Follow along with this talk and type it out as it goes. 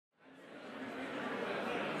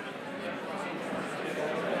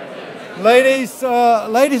Ladies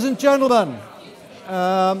and gentlemen,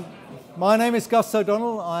 my name is Gus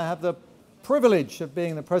O'Donnell. I have the privilege of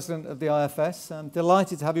being the president of the IFS. I'm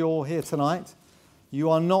delighted to have you all here tonight.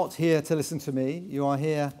 You are not here to listen to me. You are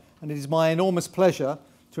here, and it is my enormous pleasure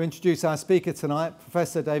to introduce our speaker tonight,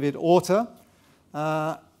 Professor David Autor.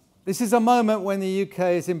 This is a moment when the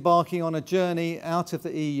UK is embarking on a journey out of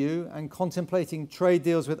the EU and contemplating trade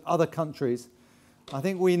deals with other countries. I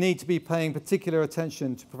think we need to be paying particular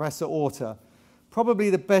attention to Professor Autor, probably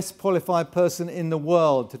the best qualified person in the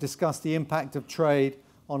world to discuss the impact of trade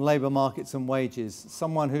on labour markets and wages.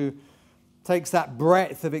 Someone who takes that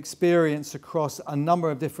breadth of experience across a number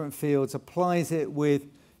of different fields, applies it with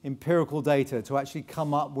empirical data to actually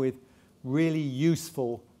come up with really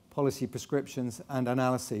useful policy prescriptions and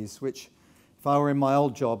analyses, which if I were in my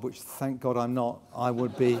old job, which thank God I'm not, I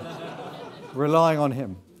would be relying on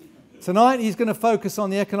him. Tonight he's going to focus on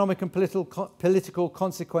the economic and political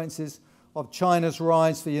consequences of China's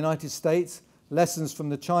rise for the United States, lessons from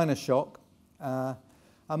the China shock. And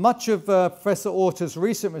much of Professor Autor's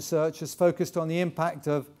recent research has focused on the impact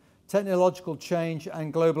of technological change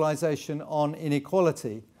and globalization on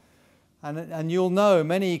inequality. And you'll know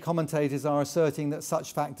many commentators are asserting that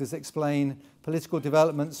such factors explain political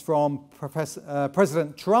developments from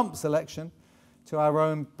President Trump's election to our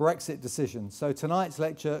own Brexit decision. So tonight's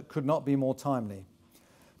lecture could not be more timely.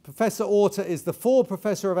 Professor Autor is the Ford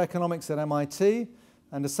Professor of Economics at MIT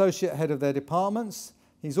and Associate Head of their departments.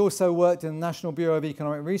 He's also worked in the National Bureau of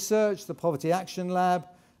Economic Research, the Poverty Action Lab,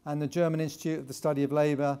 and the German Institute of the Study of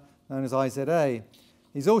Labour, known as IZA.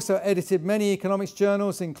 He's also edited many economics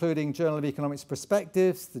journals, including Journal of Economics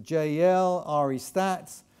Perspectives, the JEL, RE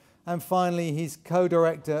Stats, and finally, he's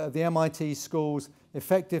co-director of the MIT School's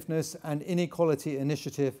Effectiveness and Inequality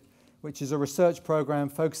Initiative, which is a research program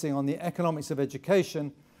focusing on the economics of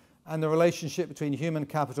education and the relationship between human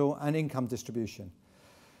capital and income distribution.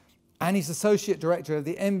 And he's associate director of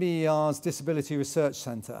the NBER's Disability Research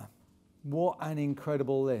Center. What an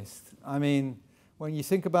incredible list. I mean, when you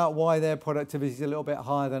think about why their productivity is a little bit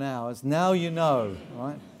higher than ours, now you know,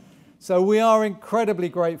 right? So we are incredibly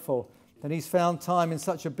grateful that he's found time in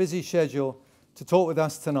such a busy schedule to talk with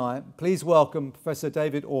us tonight. Please welcome Professor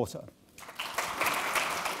David Autor.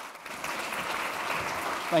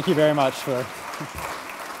 Thank you very much for...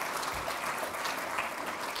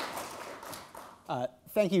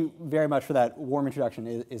 Thank you very much for that warm introduction.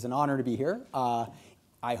 It is an honor to be here.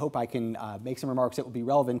 I hope I can make some remarks that will be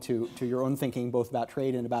relevant to your own thinking, both about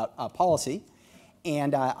trade and about policy.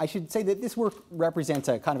 And I should say that this work represents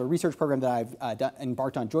a kind of a research program that I've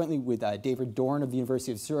embarked on jointly with David Dorn of the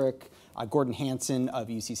University of Zurich, Gordon Hansen of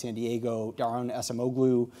UC San Diego, Daron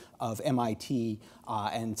Esamoglu of MIT,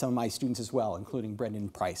 and some of my students as well, including Brendan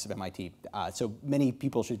Price of MIT. So many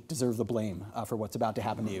people should deserve the blame for what's about to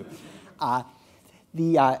happen to you.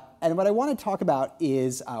 And what I want to talk about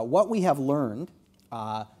is what we have learned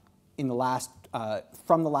in the last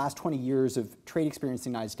from the last 20 years of trade experience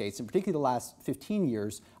in the United States, and particularly the last 15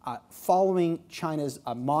 years, following China's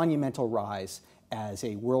monumental rise as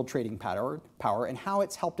a world trading power, and how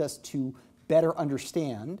it's helped us to better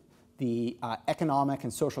understand the economic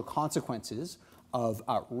and social consequences of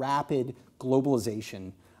rapid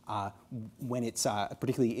globalization when it's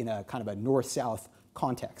particularly in a kind of a north-south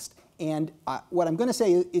context. And what I'm going to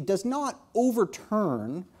say, it does not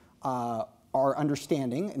overturn our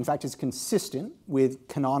understanding. In fact, it's consistent with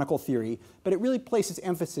canonical theory, but it really places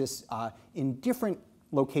emphasis in different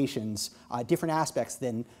locations, different aspects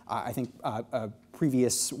than I think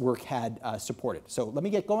previous work had supported. So let me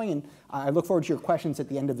get going, and I look forward to your questions at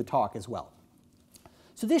the end of the talk as well.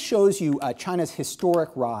 So this shows you China's historic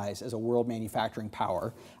rise as a world manufacturing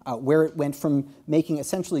power, where it went from making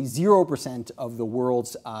essentially 0% of the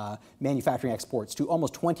world's manufacturing exports to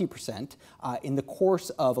almost 20% in the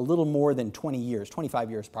course of a little more than 20 years,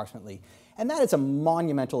 25 years approximately. And that is a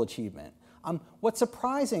monumental achievement. What's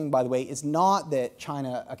surprising, by the way, is not that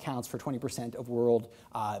China accounts for 20% of world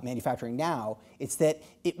manufacturing now. It's that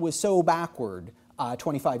it was so backward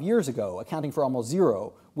 25 years ago, accounting for almost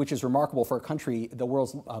zero, which is remarkable for a country, the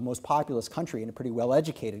world's most populous country, and a pretty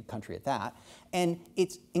well-educated country at that. And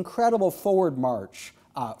its incredible forward march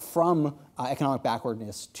from economic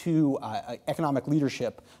backwardness to economic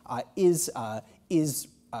leadership is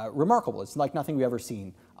remarkable. It's like nothing we've ever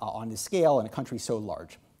seen on this scale in a country so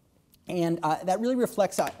large. And that really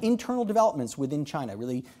reflects internal developments within China.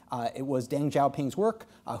 Really, it was Deng Xiaoping's work,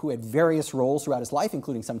 who had various roles throughout his life,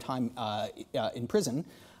 including some time in prison,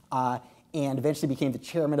 and eventually became the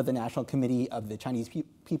chairman of the National Committee of the Chinese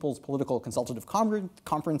People's Political Consultative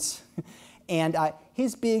Conference, And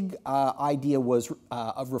his big idea was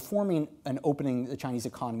of reforming and opening the Chinese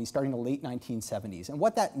economy starting in the late 1970s. And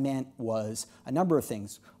what that meant was a number of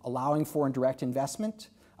things: allowing foreign direct investment,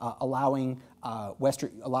 allowing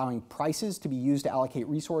prices to be used to allocate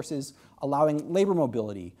resources, allowing labor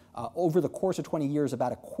mobility. Over the course of 20 years, about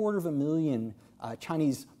 250,000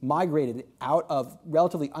 Chinese migrated out of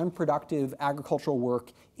relatively unproductive agricultural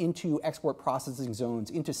work into export processing zones,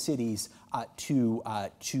 into cities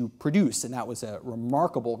to produce, and that was a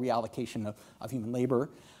remarkable reallocation of human labor.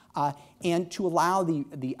 And to allow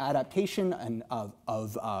the adaptation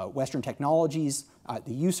of Western technologies,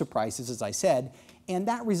 the use of prices, as I said, and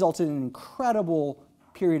that resulted in an incredible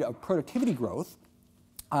period of productivity growth.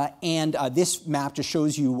 This map just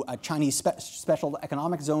shows you Chinese special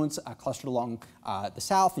economic zones clustered along the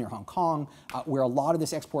south near Hong Kong, where a lot of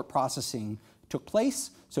this export processing took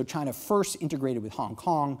place. So China first integrated with Hong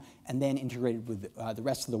Kong and then integrated with the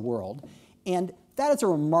rest of the world. And that is a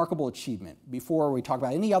remarkable achievement. Before we talk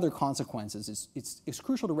about any other consequences, it's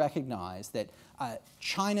crucial to recognize that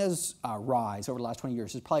China's rise over the last 20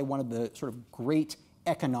 years is probably one of the sort of great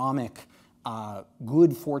economic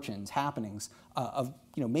good fortunes, happenings of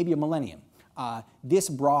maybe a millennium. This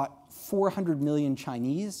brought 400 million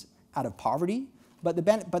Chinese out of poverty, but the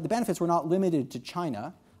benefits were not limited to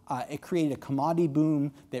China. It created a commodity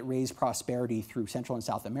boom that raised prosperity through Central and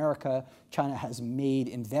South America. China has made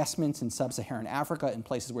investments in sub-Saharan Africa in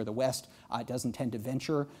places where the West doesn't tend to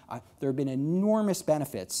venture. There have been enormous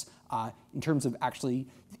benefits in terms of actually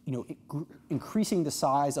increasing the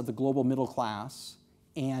size of the global middle class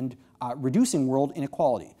and reducing world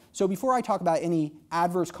inequality. So before I talk about any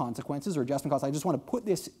adverse consequences or adjustment costs, I just want to put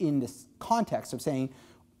this in this context of saying,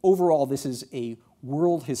 overall, this is a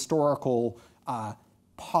world historical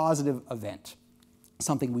positive event,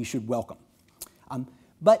 something we should welcome.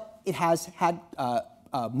 But it has had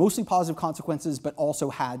mostly positive consequences, but also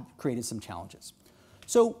had created some challenges.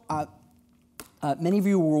 So many of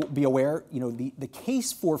you will be aware, the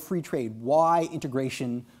case for free trade, why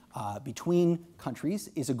integration between countries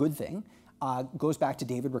is a good thing, goes back to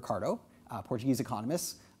David Ricardo, Portuguese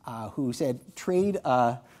economist, who said trade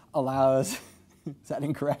allows, is that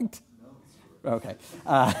incorrect? No, it's okay.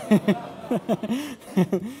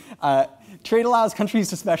 Trade allows countries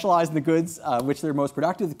to specialize in the goods which they're most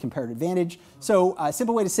productive, the comparative advantage. So a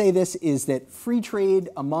simple way to say this is that free trade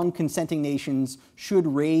among consenting nations should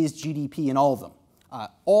raise GDP in all of them.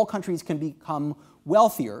 All countries can become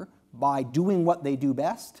wealthier by doing what they do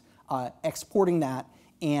best, exporting that,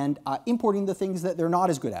 and importing the things that they're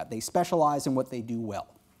not as good at. They specialize in what they do well.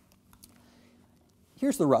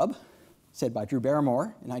 Here's the rub, said by Drew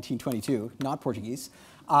Barrymore in 1922, not Portuguese,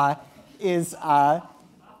 is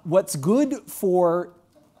what's good for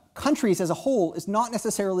countries as a whole is not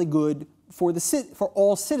necessarily good for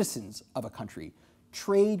all citizens of a country.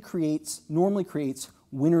 Trade normally creates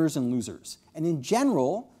winners and losers. And in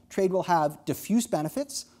general, trade will have diffuse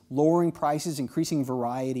benefits, lowering prices, increasing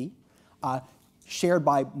variety, shared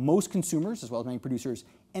by most consumers as well as many producers,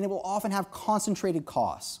 and it will often have concentrated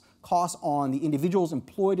costs on the individuals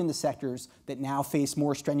employed in the sectors that now face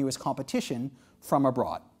more strenuous competition from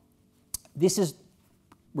abroad.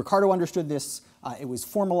 Ricardo understood this. It was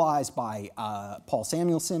formalized by Paul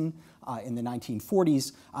Samuelson in the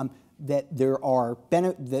 1940s, that there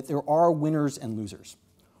are winners and losers.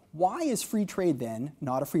 Why is free trade then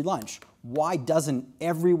not a free lunch? Why doesn't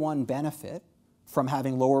everyone benefit from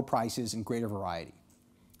having lower prices and greater variety?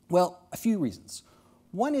 Well, a few reasons.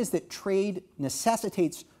 One is that trade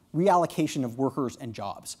necessitates reallocation of workers and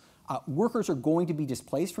jobs. Workers are going to be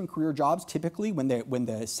displaced from career jobs typically when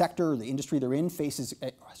the sector, the industry they're in faces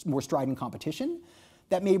more strident competition.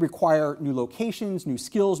 That may require new locations, new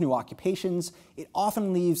skills, new occupations. It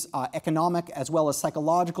often leaves economic as well as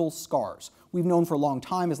psychological scars. We've known for a long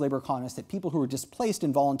time as labor economists that people who are displaced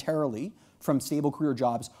involuntarily from stable career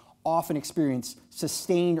jobs often experience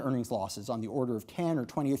sustained earnings losses on the order of 10 or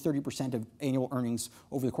 20 or 30% of annual earnings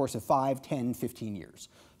over the course of 5, 10, 15 years.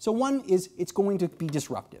 So one is it's going to be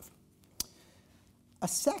disruptive. A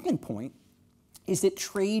second point is that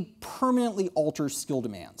trade permanently alters skill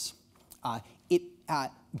demands.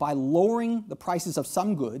 By lowering the prices of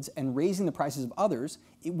some goods and raising the prices of others,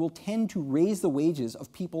 it will tend to raise the wages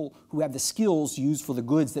of people who have the skills used for the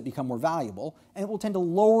goods that become more valuable, and it will tend to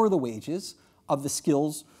lower the wages of the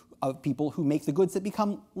skills of people who make the goods that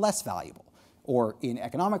become less valuable. Or in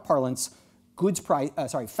economic parlance, goods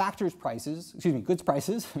prices, sorry,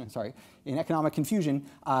 in economic confusion,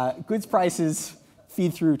 goods prices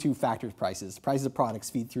feed through to factors prices. Prices of products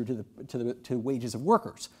feed through to wages of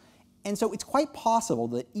workers. And so it's quite possible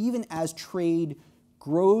that even as trade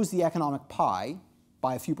grows the economic pie,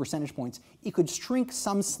 by a few percentage points, it could shrink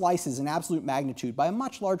some slices in absolute magnitude by a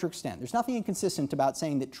much larger extent. There's nothing inconsistent about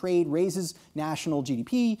saying that trade raises national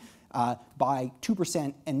GDP by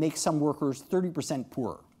 2% and makes some workers 30%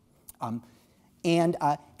 poorer. And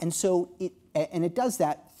it does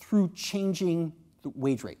that through changing the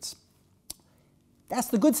wage rates. That's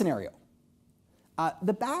the good scenario.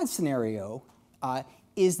 The bad scenario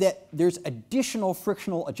is that there's additional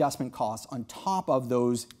frictional adjustment costs on top of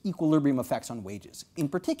those equilibrium effects on wages. In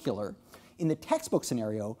particular, in the textbook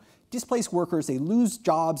scenario, displaced workers, they lose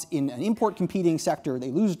jobs in an import competing sector,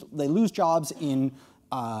 they lose jobs in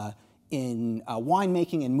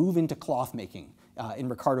winemaking and move into cloth making, in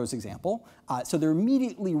Ricardo's example. So they're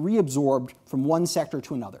immediately reabsorbed from one sector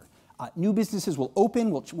to another. New businesses will open,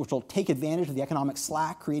 which will take advantage of the economic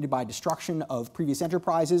slack created by destruction of previous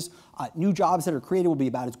enterprises. New jobs that are created will be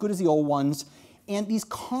about as good as the old ones. And these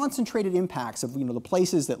concentrated impacts of the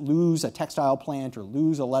places that lose a textile plant or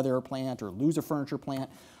lose a leather plant or lose a furniture plant,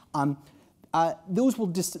 those will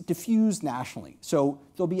diffuse nationally. So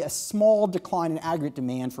there'll be a small decline in aggregate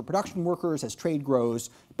demand for production workers as trade grows,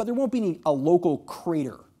 but there won't be a local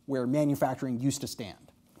crater where manufacturing used to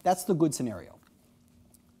stand. That's the good scenario.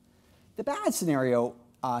 The bad scenario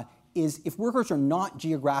is if workers are not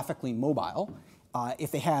geographically mobile,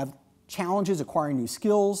 if they have challenges acquiring new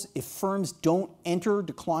skills, if firms don't enter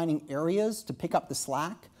declining areas to pick up the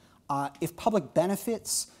slack, if public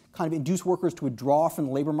benefits kind of induce workers to withdraw from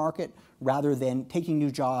the labor market rather than taking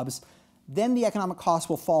new jobs, then the economic costs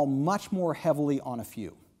will fall much more heavily on a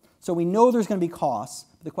few. So we know there's going to be costs,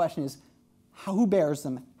 but the question is, who bears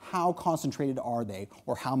them? How concentrated are they?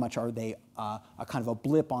 Or how much are they a kind of a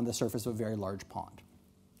blip on the surface of a very large pond?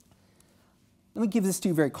 Let me give this to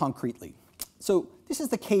you very concretely. So this is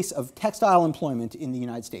the case of textile employment in the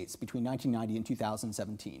United States between 1990 and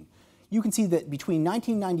 2017. You can see that between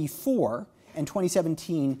 1994 and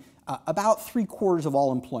 2017, about 3/4 of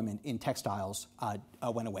all employment in textiles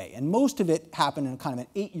went away. And most of it happened in kind of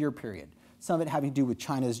an 8-year period. Some of it having to do with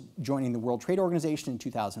China's joining the World Trade Organization in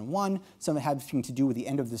 2001. Some of it having to do with the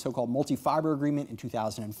end of the so-called multi-fiber agreement in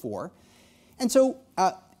 2004. And so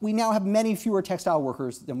we now have many fewer textile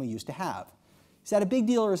workers than we used to have. Is that a big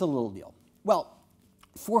deal or is it a little deal? Well,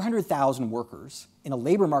 400,000 workers in a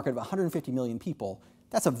labor market of 150 million people,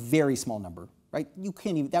 that's a very small number, right?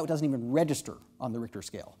 That doesn't even register on the Richter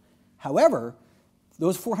scale. However,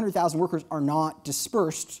 those 400,000 workers are not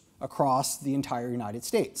dispersed across the entire United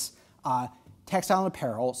States. Textile and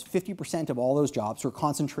apparel, 50% of all those jobs were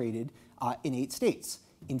concentrated in 8 states.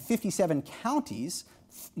 In 57 counties,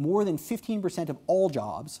 more than 15% of all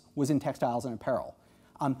jobs was in textiles and apparel.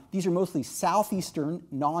 These are mostly southeastern,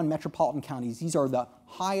 non-metropolitan counties. These are the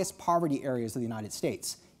highest poverty areas of the United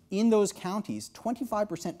States. In those counties,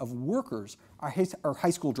 25% of workers are high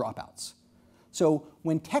school dropouts. So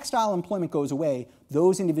when textile employment goes away,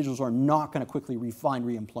 those individuals are not going to quickly find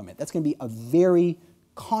reemployment. That's going to be a very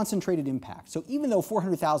concentrated impact. So even though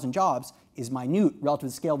 400,000 jobs is minute relative to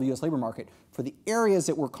the scale of the US labor market, for the areas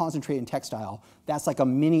that were concentrated in textile, that's like a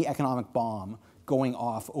mini economic bomb going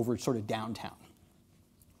off over sort of downtown.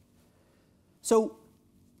 So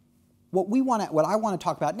what I want to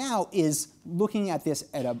talk about now is looking at this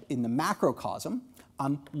in the macrocosm,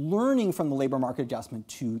 learning from the labor market adjustment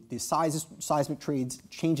to the seismic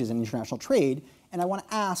changes in international trade, and I want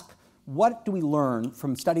to ask, what do we learn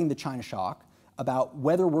from studying the China shock about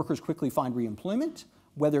whether workers quickly find reemployment,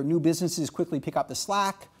 whether new businesses quickly pick up the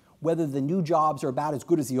slack, whether the new jobs are about as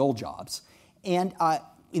good as the old jobs. And I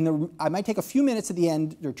might take a few minutes at the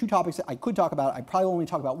end. There are 2 topics that I could talk about. I'd probably only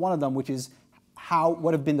talk about one of them, which is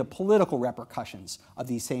what have been the political repercussions of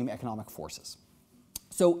these same economic forces.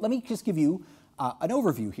 So let me just give you an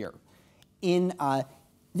overview here.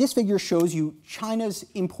 This figure shows you China's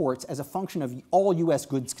imports as a function of all US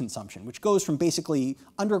goods consumption, which goes from basically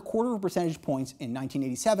under 1/4 percentage points in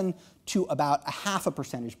 1987 to about to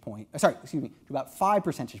about 5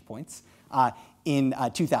 percentage points in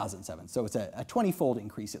 2007. So it's a 20-fold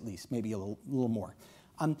increase at least, maybe a little more.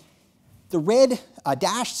 The red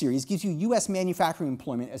dash series gives you US manufacturing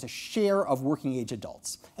employment as a share of working age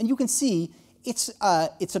adults. And you can see it's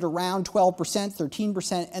at around 12%,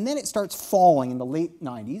 13%, and then it starts falling in the late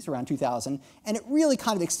 90s, around 2000, and it really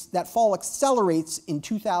kind of, that fall accelerates in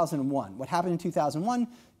 2001. What happened in 2001?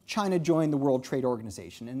 China joined the World Trade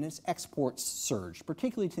Organization, and its exports surged,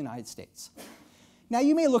 particularly to the United States. Now,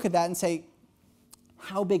 you may look at that and say,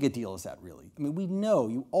 how big a deal is that really? I mean,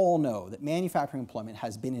 you all know that manufacturing employment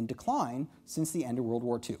has been in decline since the end of World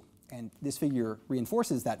War II, and this figure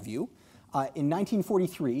reinforces that view. In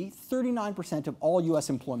 1943, 39% of all US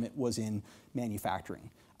employment was in manufacturing.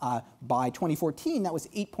 By 2014, that was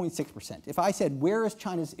 8.6%. If I said, where is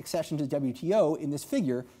China's accession to the WTO in this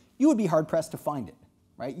figure, you would be hard-pressed to find it,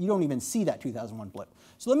 right? You don't even see that 2001 blip.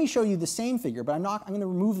 So let me show you the same figure, but I'm going to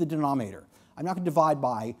remove the denominator. I'm not going to divide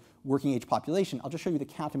by working age population. I'll just show you the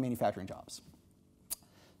count of manufacturing jobs.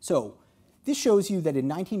 So this shows you that in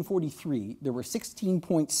 1943, there were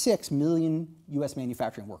 16.6 million US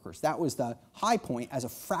manufacturing workers. That was the high point as a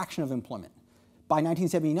fraction of employment. By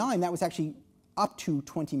 1979, that was actually up to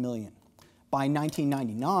 20 million. By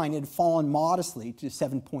 1999, it had fallen modestly to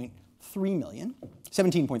 17.3 million,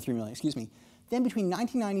 excuse me. Then between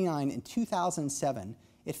 1999 and 2007,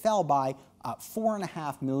 it fell by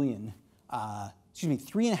 3.5 million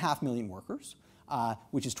workers,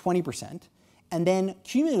 which is 20%. And then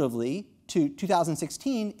cumulatively to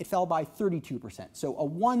 2016, it fell by 32%. So a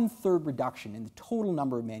 1/3 reduction in the total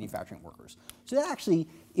number of manufacturing workers. So that actually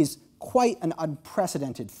is quite an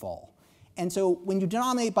unprecedented fall. And so when you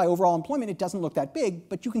denominate by overall employment, it doesn't look that big,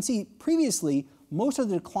 but you can see previously, most of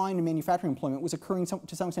the decline in manufacturing employment was occurring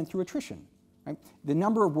to some extent through attrition. Right? The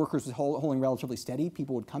number of workers was holding relatively steady.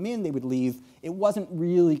 People would come in, they would leave. It wasn't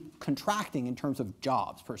really contracting in terms of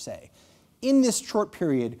jobs, per se. In this short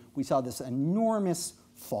period, we saw this enormous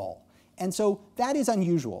fall. And so that is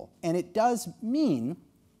unusual. And it does mean,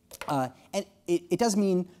 it does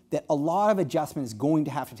mean that a lot of adjustment is going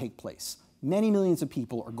to have to take place. Many millions of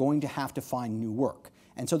people are going to have to find new work.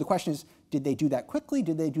 And so the question is, did they do that quickly?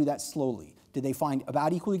 Did they do that slowly? Did they find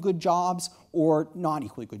about equally good jobs or not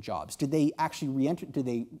equally good jobs? Did they actually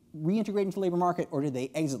reintegrate into the labor market, or did they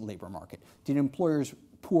exit the labor market? Did employers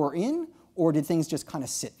pour in, or did things just kind of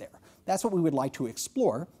sit there? That's what we would like to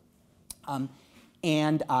explore.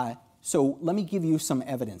 So let me give you some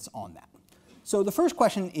evidence on that. So the first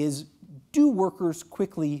question is, do workers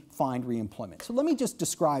quickly find reemployment? So let me just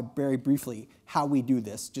describe very briefly how we do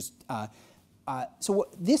this.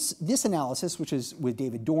 This analysis, which is with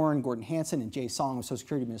David Dorn, Gordon Hanson, and Jay Song of Social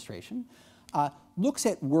Security Administration, looks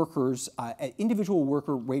at workers, at individual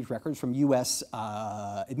worker wage records from US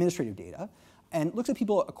administrative data, and looks at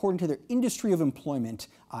people according to their industry of employment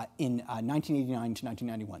in 1989 to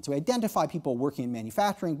 1991. So we identify people working in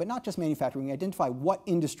manufacturing, but not just manufacturing. We identify what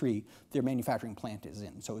industry their manufacturing plant is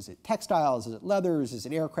in. So is it textiles, is it leathers, is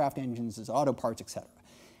it aircraft engines, is it auto parts, et cetera.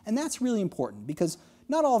 And that's really important because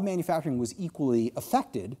not all of manufacturing was equally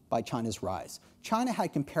affected by China's rise. China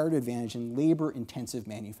had comparative advantage in labor-intensive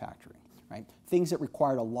manufacturing, right? Things that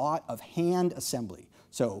required a lot of hand assembly.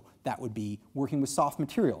 So that would be working with soft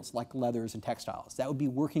materials like leathers and textiles. That would be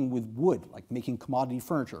working with wood, like making commodity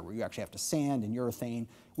furniture where you actually have to sand and urethane. It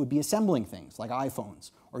would be assembling things like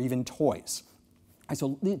iPhones or even toys. And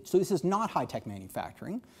so this is not high-tech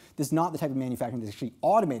manufacturing. This is not the type of manufacturing that's actually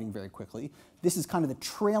automating very quickly. This is kind of the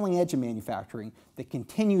trailing edge of manufacturing that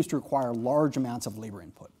continues to require large amounts of labor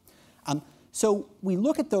input. So we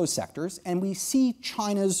look at those sectors and we see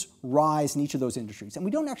China's rise in each of those industries. And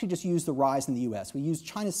we don't actually just use the rise in the US. We use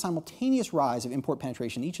China's simultaneous rise of import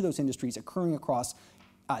penetration in each of those industries occurring across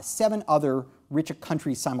 7 other richer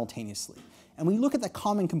countries simultaneously. And we look at the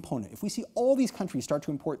common component. If we see all these countries start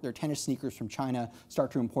to import their tennis sneakers from China,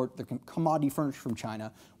 start to import their commodity furniture from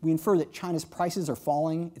China, we infer that China's prices are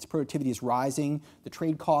falling, its productivity is rising, the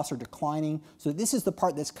trade costs are declining. So this is the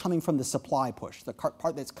part that's coming from the supply push, the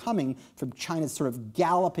part that's coming from China's sort of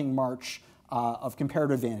galloping march of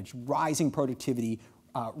comparative advantage, rising productivity,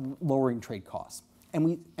 lowering trade costs.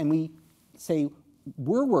 And we say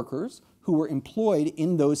we're workers who were employed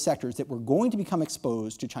in those sectors that were going to become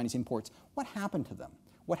exposed to Chinese imports. What happened to them?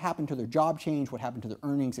 What happened to their job change? What happened to their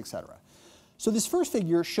earnings, et cetera? So this first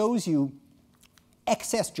figure shows you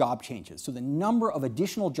excess job changes, so the number of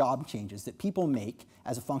additional job changes that people make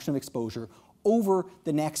as a function of exposure over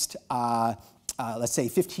the next, let's say,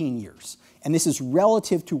 15 years. And this is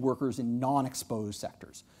relative to workers in non-exposed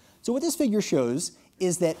sectors. So what this figure shows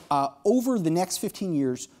is that over the next 15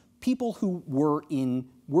 years, people who were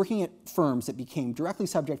working at firms that became directly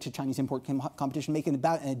subject to Chinese import competition making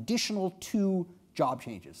about an additional 2 job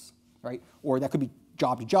changes, right? Or that could be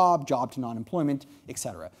job to non-employment, et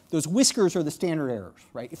cetera. Those whiskers are the standard errors,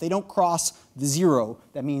 right? If they don't cross the 0,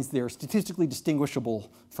 that means they're statistically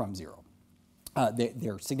distinguishable from 0.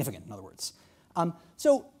 They're significant, in other words.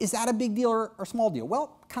 So is that a big deal or small deal?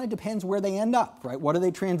 Well, it kind of depends where they end up, right? What are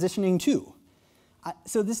they transitioning to?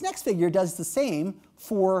 So this next figure does the same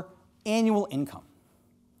for annual income.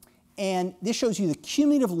 And this shows you the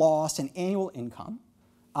cumulative loss in annual income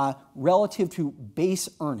relative to base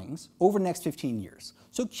earnings over the next 15 years.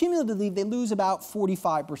 So cumulatively, they lose about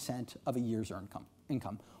 45% of a year's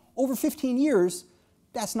income. Over 15 years,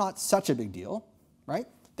 that's not such a big deal, right?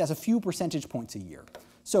 That's a few percentage points a year.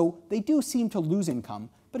 So they do seem to lose income,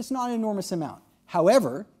 but it's not an enormous amount.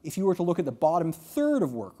 However, if you were to look at the bottom third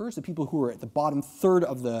of workers, the people who are at the bottom third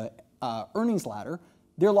of the earnings ladder,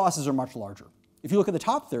 their losses are much larger. If you look at the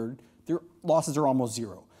top third, their losses are almost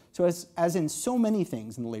zero. So as in so many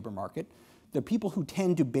things in the labor market, the people who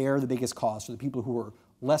tend to bear the biggest cost are the people who are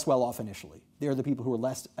less well off initially. They're the people who are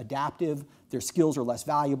less adaptive, their skills are less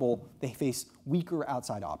valuable, they face weaker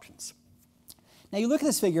outside options. Now you look at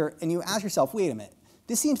this figure and you ask yourself, wait a minute,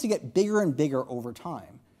 this seems to get bigger and bigger over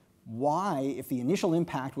time. Why, if the initial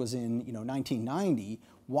impact was in 1990,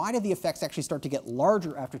 why did the effects actually start to get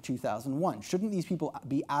larger after 2001? Shouldn't these people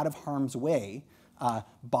be out of harm's way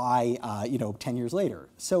by 10 years later?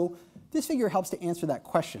 So this figure helps to answer that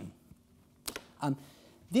question.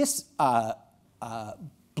 This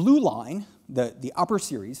blue line, the upper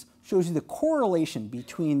series, shows you the correlation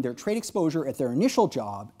between their trade exposure at their initial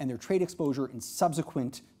job and their trade exposure in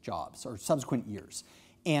subsequent jobs or subsequent years.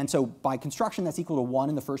 And so by construction, that's equal to 1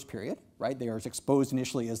 in the first period, right? They are as exposed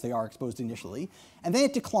initially as they are exposed initially. And then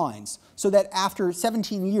it declines, so that after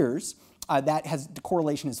 17 years, the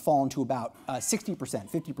correlation has fallen to about 60%,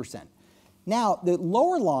 50%. Now, the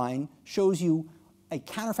lower line shows you a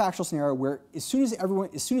counterfactual scenario where as soon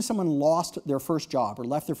as someone lost their first job or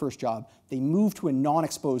left their first job, they moved to a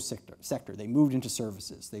non-exposed sector. They moved into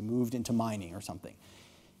services. They moved into mining or something.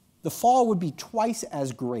 The fall would be twice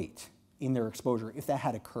as great in their exposure if that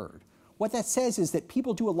had occurred. What that says is that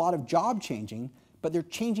people do a lot of job changing, but they're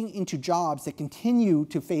changing into jobs that continue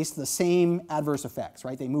to face the same adverse effects,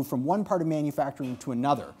 right? They move from one part of manufacturing to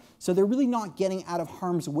another. So they're really not getting out of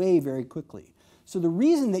harm's way very quickly. So the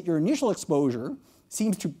reason that your initial exposure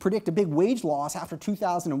seems to predict a big wage loss after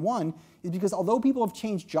 2001 is because although people have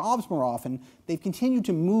changed jobs more often, they've continued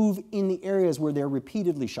to move in the areas where they're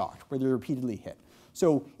repeatedly shocked, where they're repeatedly hit.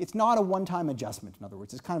 So it's not a one-time adjustment, in other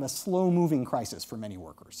words. It's kind of a slow-moving crisis for many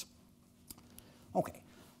workers. Okay,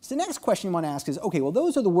 so the next question you want to ask is, okay, well,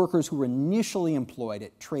 those are the workers who were initially employed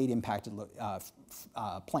at trade-impacted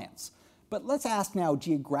plants. But let's ask now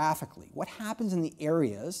geographically, what happens in the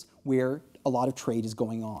areas where a lot of trade is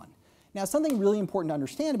going on? Now, something really important to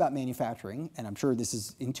understand about manufacturing, and I'm sure this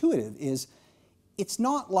is intuitive, is it's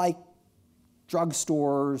not like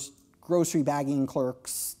drugstores, grocery bagging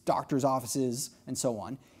clerks, doctor's offices, and so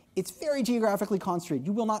on. It's very geographically concentrated.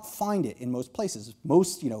 You will not find it in most places.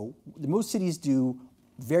 Most cities do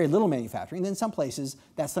very little manufacturing. And then in some places,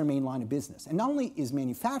 that's their main line of business. And not only is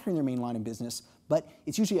manufacturing their main line of business, but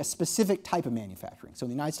it's usually a specific type of manufacturing. So in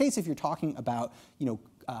the United States, if you're talking about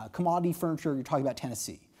commodity furniture, you're talking about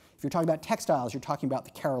Tennessee. If you're talking about textiles, you're talking about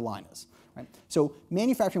the Carolinas. Right? So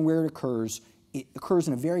manufacturing, where it occurs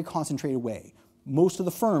in a very concentrated way. Most of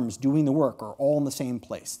the firms doing the work are all in the same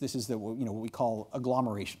place. This is what we call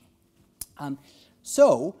agglomeration.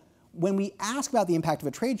 So when we ask about the impact of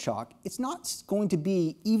a trade shock, it's not going to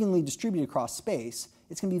be evenly distributed across space.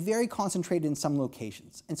 It's going to be very concentrated in some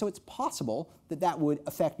locations. And so it's possible that that would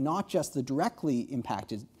affect not just the directly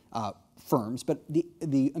impacted firms, but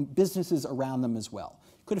the businesses around them as well.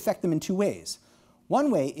 It could affect them in two ways. One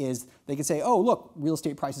way is they could say, oh, look, real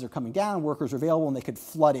estate prices are coming down, workers are available, and they could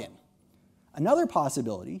flood in. Another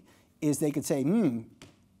possibility is they could say,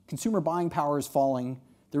 consumer buying power is falling,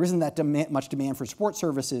 there isn't that much demand for support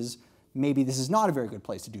services, maybe this is not a very good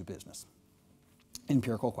place to do business.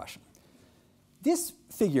 Empirical question. This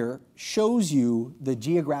figure shows you the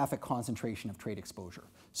geographic concentration of trade exposure.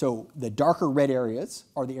 So the darker red areas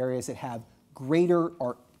are the areas that have greater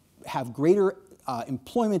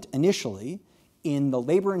employment initially in the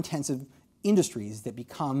labor-intensive industries that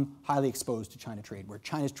become highly exposed to China trade, where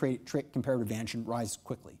China's trade comparative advantage rises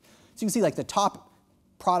quickly. So you can see like the top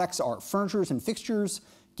products are furnitures and fixtures,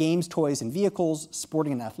 games, toys, and vehicles,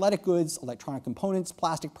 sporting and athletic goods, electronic components,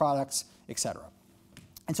 plastic products, etc.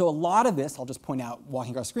 And so a lot of this, I'll just point out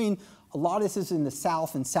walking across the screen, a lot of this is in the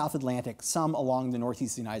South and South Atlantic, some along the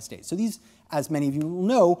Northeast of the United States. So these, as many of you will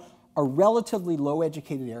know, are relatively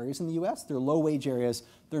low-educated areas in the US. They're low-wage areas.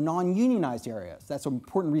 They're non-unionized areas. That's an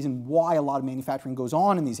important reason why a lot of manufacturing goes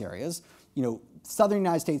on in these areas. Southern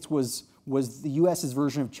United States was the US's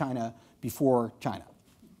version of China before China.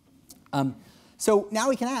 So now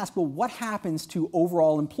we can ask, well, what happens to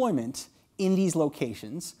overall employment in these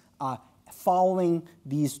locations following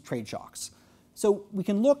these trade shocks? So we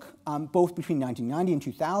can look both between 1990 and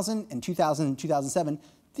 2000 and 2000 and 2007.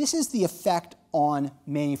 This is the effect on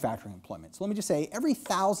manufacturing employment. So let me just say every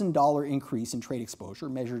 $1,000 increase in trade exposure,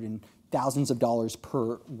 measured in thousands of dollars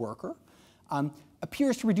per worker,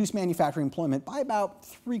 appears to reduce manufacturing employment by about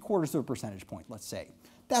 3/4 of a percentage point, let's say.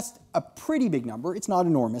 That's a pretty big number. It's not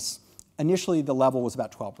enormous. Initially, the level was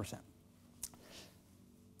about 12%.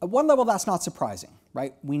 At one level, that's not surprising,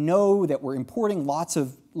 right? We know that we're importing lots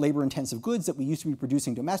of labor-intensive goods that we used to be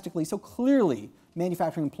producing domestically, so clearly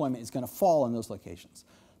manufacturing employment is going to fall in those locations.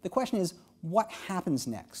 The question is, what happens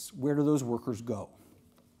next? Where do those workers go?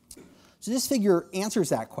 So this figure answers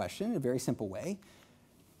that question in a very simple way.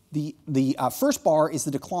 The first bar is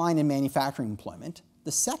the decline in manufacturing employment.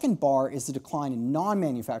 The second bar is the decline in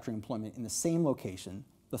non-manufacturing employment in the same location.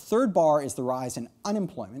 The third bar is the rise in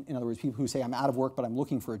unemployment, in other words, people who say, I'm out of work, but I'm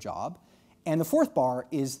looking for a job. And the fourth bar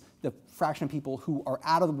is the fraction of people who are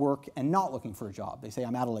out of work and not looking for a job. They say,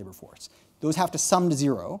 I'm out of labor force. Those have to sum to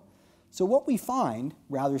zero. So what we find,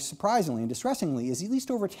 rather surprisingly and distressingly, is at least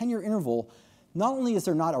over a 10-year interval, not only is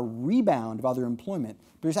there not a rebound of other employment,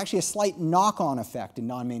 but there's actually a slight knock-on effect in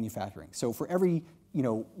non-manufacturing. So for every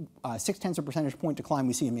 0.6 of a percentage point decline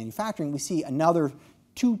we see in manufacturing, we see another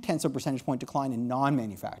 0.2 of a percentage point decline in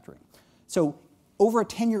non-manufacturing. So over a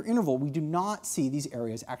 10-year interval, we do not see these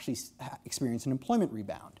areas actually experience an employment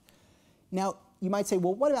rebound. Now, you might say,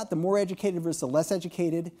 well, what about the more educated versus the less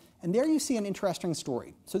educated? And there you see an interesting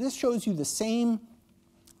story. So this shows you the same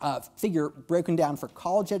figure broken down for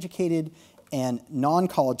college-educated and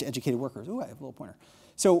non-college educated workers. Ooh, I have a little pointer.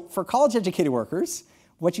 So for college-educated workers,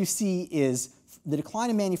 what you see is the decline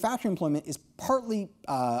in manufacturing employment is partly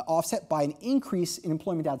offset by an increase in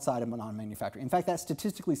employment outside of non-manufacturing. In fact, that's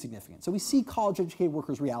statistically significant. So we see college-educated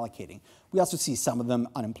workers reallocating. We also see some of them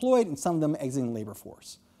unemployed and some of them exiting the labor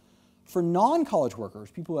force. For non-college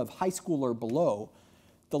workers, people who have high school or below,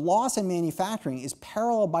 the loss in manufacturing is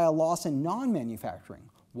paralleled by a loss in non-manufacturing.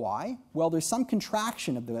 Why? Well, there's some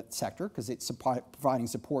contraction of the sector because it's providing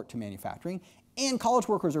support to manufacturing, and college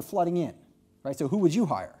workers are flooding in, right? So who would you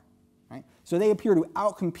hire? Right? So they appear to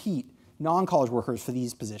outcompete non-college workers for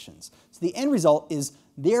these positions. So the end result is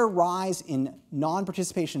their rise in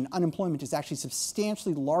non-participation and unemployment is actually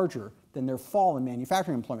substantially larger than their fall in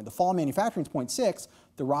manufacturing employment. The fall in manufacturing is 0.6.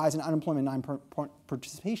 The rise in unemployment and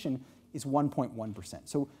non-participation is 1.1%.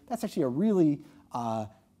 So that's actually a really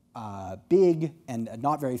big and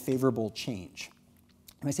not very favorable change.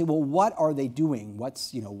 And I say, well, what are they doing?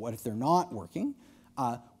 What if they're not working?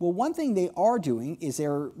 Well, one thing they are doing is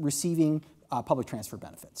they're receiving public transfer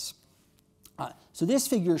benefits. So this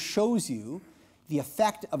figure shows you the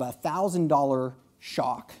effect of a $1,000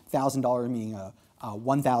 shock, $1,000 meaning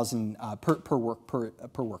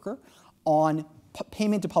 $1,000 per worker, on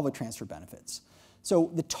payment to public transfer benefits.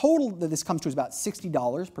 So the total that this comes to is about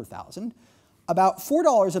 $60 per thousand. About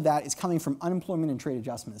 $4 of that is coming from unemployment and trade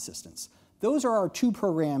adjustment assistance. Those are our two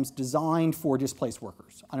programs designed for displaced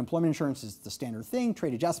workers. Unemployment insurance is the standard thing.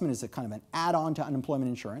 Trade adjustment is a kind of an add-on to unemployment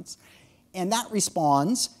insurance. And that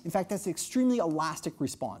responds, in fact, that's an extremely elastic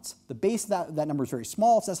response. The base of that number is very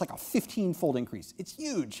small, so that's like a 15-fold increase. It's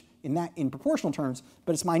huge in proportional terms,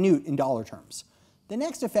 but it's minute in dollar terms. The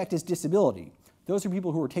next effect is disability. Those are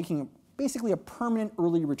people who are taking basically a permanent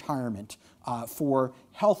early retirement for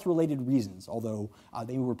health-related reasons, although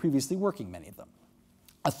they were previously working, many of them.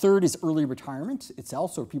 A third is early retirement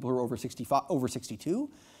itself, so people who are over 62.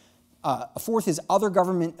 A fourth is other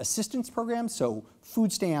government assistance programs, so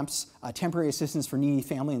food stamps, temporary assistance for needy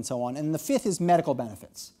family, and so on. And the fifth is medical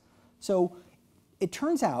benefits. So it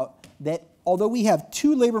turns out that although we have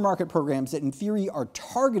two labor market programs that in theory are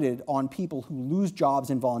targeted on people who lose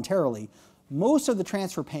jobs involuntarily, most of the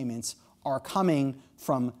transfer payments are coming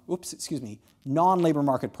from, non-labor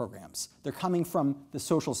market programs. They're coming from the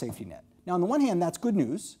social safety net. Now, on the one hand, that's good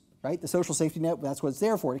news, right? The social safety net, that's what it's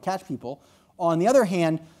there for, to catch people. On the other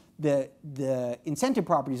hand, the incentive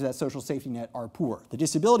properties of that social safety net are poor. The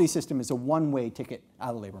disability system is a one-way ticket out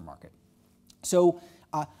of the labor market. So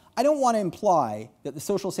I don't want to imply that the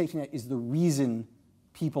social safety net is the reason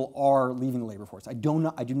people are leaving the labor force. I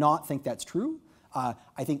do not think that's true. I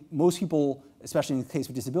think most people, especially in the case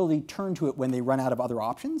of disability, turn to it when they run out of other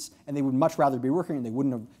options, and they would much rather be working,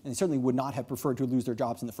 and they certainly would not have preferred to lose their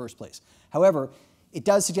jobs in the first place. However, it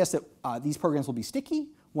does suggest that these programs will be sticky.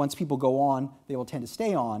 Once people go on, they will tend to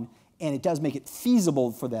stay on, and it does make it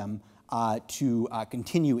feasible for them to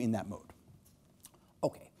continue in that mode.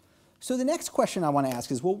 Okay, so the next question I want to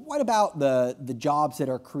ask is, well, what about the jobs that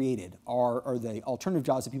are created, or the alternative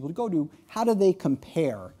jobs that people go to? How do they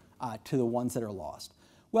compare to the ones that are lost?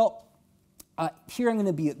 Well, here I'm going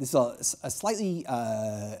to be, this is a slightly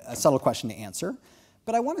subtle question to answer,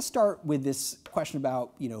 but I want to start with this question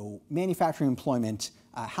about, manufacturing employment,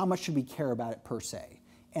 how much should we care about it per se?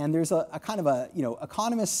 And there's a kind of a,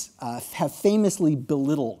 economists have famously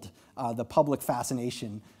belittled the public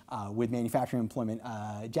fascination with manufacturing employment.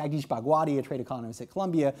 Jagdish Bhagwati, a trade economist at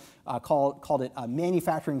Columbia, called it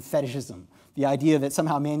manufacturing fetishism, the idea that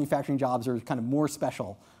somehow manufacturing jobs are kind of more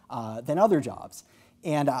special than other jobs.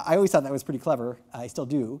 And I always thought that was pretty clever. I still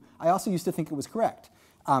do. I also used to think it was correct,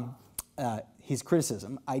 his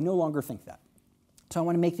criticism. I no longer think that. So I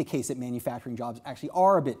want to make the case that manufacturing jobs actually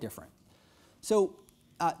are a bit different. So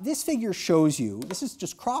this figure shows you, this is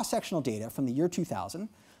just cross-sectional data from the year 2000.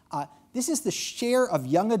 This is the share of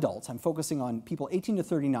young adults. I'm focusing on people 18 to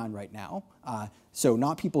 39 right now, so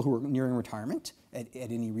not people who are nearing retirement at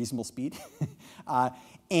any reasonable speed. The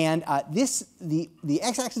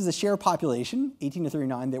x-axis is the share of population, 18 to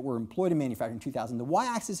 39, that were employed in manufacturing in 2000. The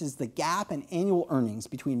y-axis is the gap in annual earnings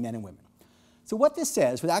between men and women. So what this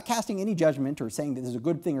says, without casting any judgment or saying that this is a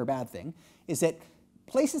good thing or a bad thing, is that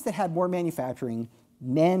places that had more manufacturing,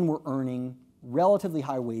 men were earning relatively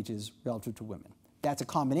high wages relative to women. That's a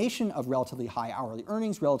combination of relatively high hourly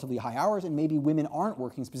earnings, relatively high hours, and maybe women aren't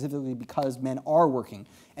working specifically because men are working.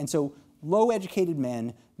 And so low-educated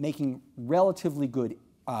men making relatively good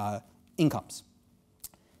incomes.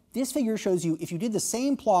 This figure shows you if you did the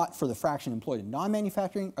same plot for the fraction employed in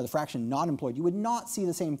non-manufacturing or the fraction not employed, you would not see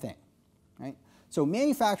the same thing. Right? So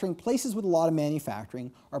manufacturing, places with a lot of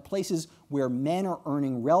manufacturing are places where men are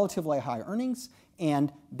earning relatively high earnings,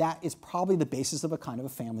 and that is probably the basis of a kind of a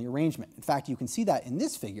family arrangement. In fact, you can see that in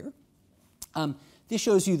this figure. This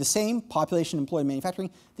shows you the same population employed in manufacturing.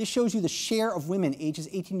 This shows you the share of women ages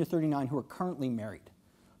 18 to 39 who are currently married.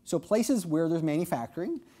 So places where there's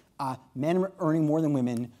manufacturing, men earning more than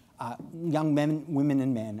women, young men, women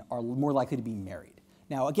and men are more likely to be married.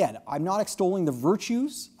 Now again, I'm not extolling the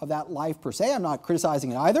virtues of that life per se. I'm not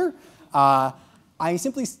criticizing it either. I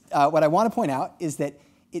simply, what I want to point out is that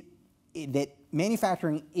that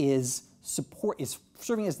manufacturing is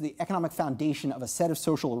serving as the economic foundation of a set of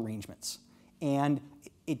social arrangements. And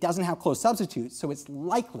it doesn't have close substitutes, so it's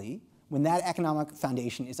likely when that economic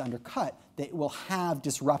foundation is undercut that it will have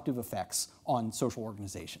disruptive effects on social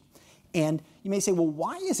organization. And you may say, well,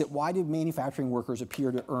 why is it? Why do manufacturing workers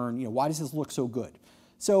appear to earn, why does this look so good?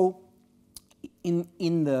 So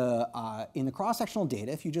in the cross-sectional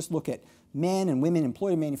data, if you just look at men and women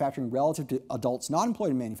employed in manufacturing relative to adults not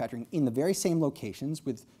employed in manufacturing in the very same locations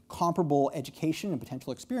with comparable education and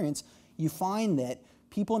potential experience, you find that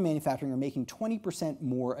people in manufacturing are making 20%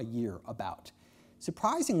 more a year about.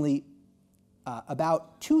 Surprisingly,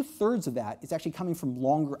 about 2/3 of that is actually coming from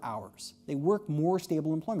longer hours. They work more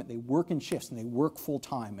stable employment. They work in shifts and they work full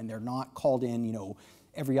time, and they're not called in,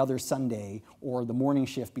 every other Sunday or the morning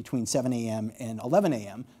shift between 7 a.m. and 11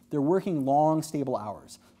 a.m. They're working long, stable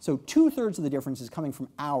hours. So 2/3 of the difference is coming from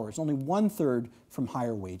hours, only 1/3 from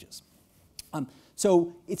higher wages.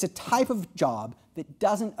 So it's a type of job that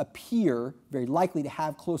doesn't appear very likely to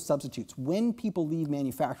have close substitutes. When people leave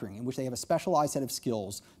manufacturing, in which they have a specialized set of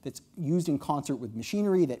skills that's used in concert with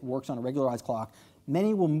machinery that works on a regularized clock,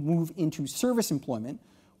 many will move into service employment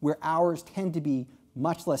where hours tend to be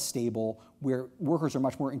much less stable, where workers are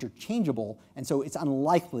much more interchangeable, and so it's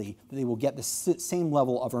unlikely that they will get the same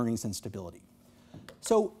level of earnings and stability.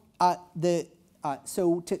 So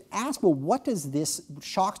so to ask, well, what does this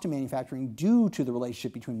shocks to manufacturing do to the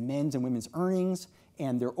relationship between men's and women's earnings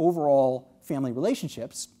and their overall family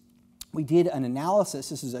relationships? We did an analysis.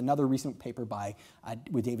 This is another recent paper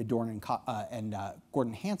with David Dorn and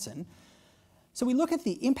Gordon Hansen. So we look at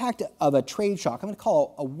the impact of a trade shock. I'm going to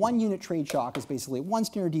call a one-unit trade shock is basically one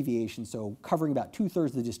standard deviation, so covering about 2/3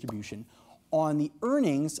 of the distribution, on the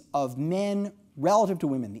earnings of men relative to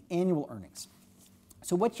women, the annual earnings.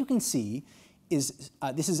 So what you can see is,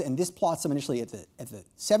 this plots them initially at the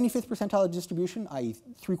 75th percentile of distribution, i.e.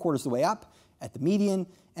 3/4 of the way up, at the median,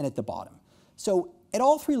 and at the bottom. So at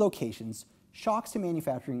all three locations, shocks to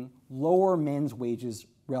manufacturing lower men's wages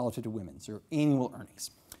relative to women's, or annual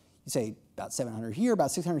earnings. You say about 700 here,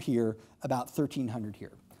 about 600 here, about 1,300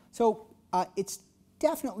 here. So it's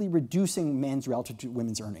definitely reducing men's relative to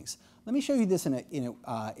women's earnings. Let me show you this in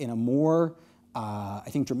a more, I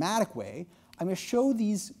think, dramatic way. I'm going to show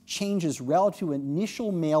these changes relative to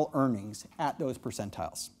initial male earnings at those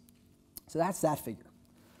percentiles. So that's that figure.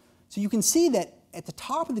 So you can see that at the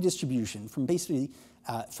top of the distribution, from basically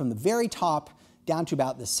from the very top down to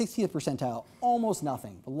about the 60th percentile, almost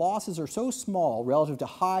nothing. The losses are so small relative to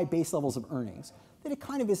high base levels of earnings that it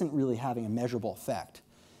kind of isn't really having a measurable effect.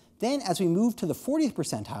 Then as we move to the 40th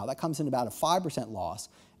percentile, that comes in about a 5% loss,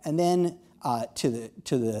 and then to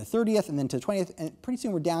the 30th and then to the 20th, and pretty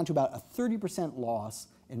soon we're down to about a 30% loss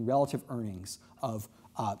in relative earnings of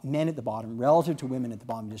men at the bottom relative to women at the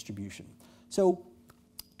bottom distribution. So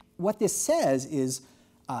what this says is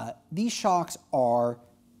these shocks are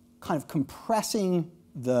kind of compressing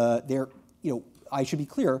I should be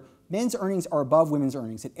clear, men's earnings are above women's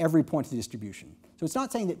earnings at every point of the distribution. So it's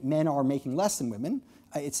not saying that men are making less than women,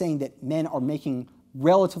 it's saying that men are making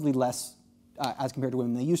relatively less as compared to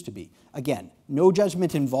women than they used to be. Again, no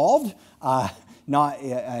judgment involved.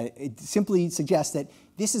 It simply suggests that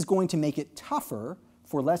this is going to make it tougher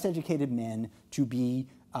for less educated men to be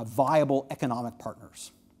viable economic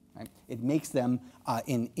partners. Right? It makes them,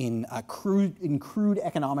 in crude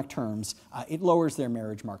economic terms, it lowers their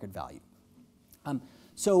marriage market value. In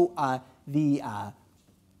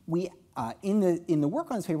the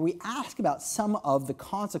work on this paper, we ask about some of the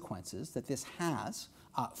consequences that this has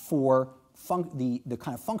for the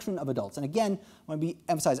kind of function of adults. And again, I want to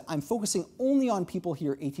emphasize, I'm focusing only on people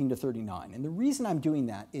here 18 to 39. And the reason I'm doing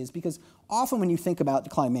that is because often when you think about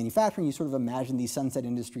decline of manufacturing, you sort of imagine these sunset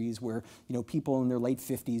industries where people in their late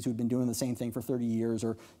 50s who've been doing the same thing for 30 years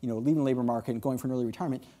or leaving the labor market and going for an early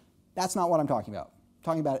retirement. That's not what I'm talking about. I'm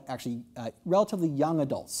talking about actually relatively young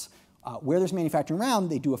adults. Where there's manufacturing around,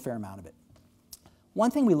 they do a fair amount of it. One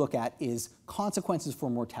thing we look at is consequences for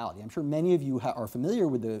mortality. I'm sure many of you are familiar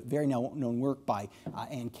with the very known work by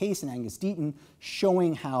Ann Case and Angus Deaton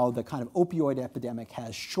showing how the kind of opioid epidemic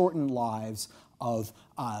has shortened lives of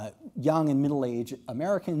young and middle-aged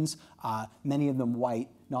Americans, many of them white,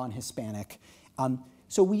 non-Hispanic.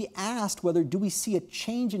 So we asked do we see a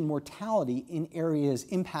change in mortality in areas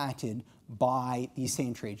impacted by these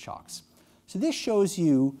same trade shocks. So this shows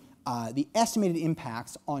you the estimated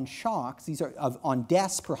impacts on shocks, these are on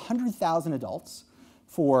deaths per 100,000 adults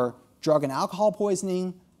for drug and alcohol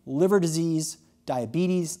poisoning, liver disease,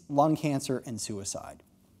 diabetes, lung cancer, and suicide.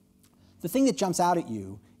 The thing that jumps out at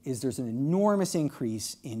you is there's an enormous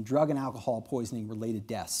increase in drug and alcohol poisoning related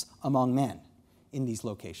deaths among men in these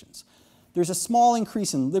locations. There's a small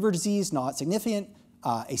increase in liver disease, not significant,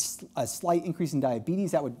 a slight increase in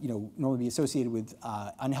diabetes that would normally be associated with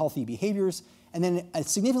unhealthy behaviors, and then a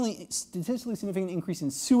statistically significant increase in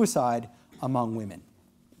suicide among women.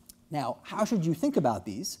 Now, how should you think about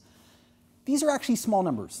these? These are actually small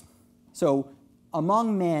numbers. So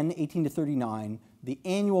among men 18 to 39, the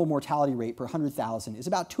annual mortality rate per 100,000 is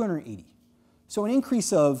about 280. So an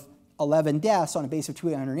increase of 11 deaths on a base of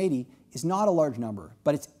 280 is not a large number,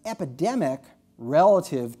 but it's epidemic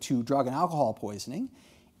relative to drug and alcohol poisoning.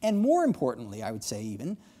 And more importantly, I would say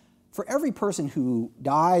even, for every person who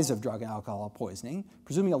dies of drug and alcohol poisoning,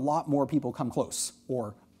 presumably a lot more people come close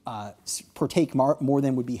or partake more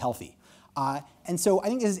than would be healthy. And so I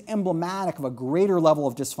think this is emblematic of a greater level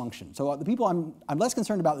of dysfunction. So the people I'm less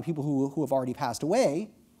concerned about the people who have already passed away.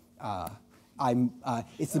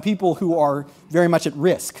 It's the people who are very much at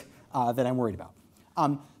risk that I'm worried about.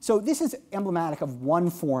 So this is emblematic of one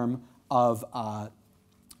form of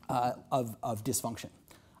dysfunction.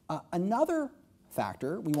 Another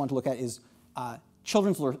factor we want to look at is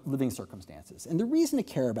children's living circumstances. And the reason to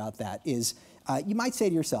care about that is you might say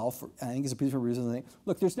to yourself, I think it's a beautiful reason,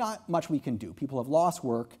 look, there's not much we can do. People have lost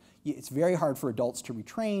work. It's very hard for adults to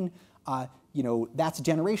retrain. That's a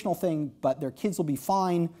generational thing, but their kids will be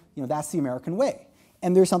fine. That's the American way.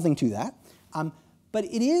 And there's something to that. But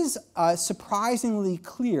it is surprisingly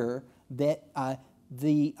clear that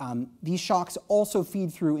these shocks also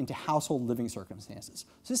feed through into household living circumstances.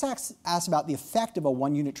 So this asks about the effect of a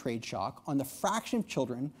one-unit trade shock on the fraction of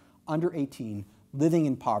children under 18 living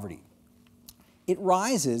in poverty. It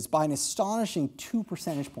rises by an astonishing 2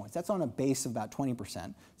 percentage points. That's on a base of about 20%.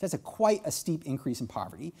 So that's quite a steep increase in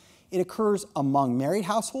poverty. It occurs among married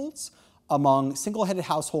households, among single-headed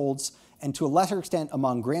households, and to a lesser extent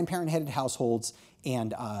among grandparent-headed households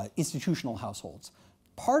and institutional households.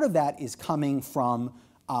 Part of that is coming from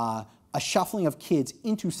a shuffling of kids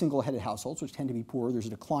into single-headed households, which tend to be poor. There's a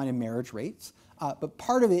decline in marriage rates. But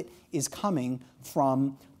part of it is coming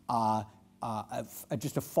from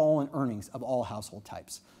just a fall in earnings of all household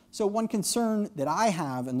types. So one concern that I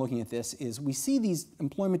have in looking at this is we see these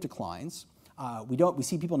employment declines. We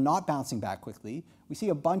see people not bouncing back quickly. We see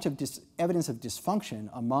a bunch of evidence of dysfunction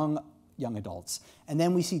among young adults. And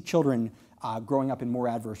then we see children growing up in more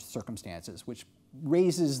adverse circumstances, which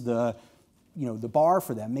raises the bar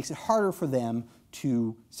for them, makes it harder for them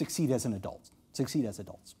to succeed as adults.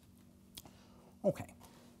 Okay,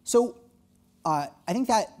 so I think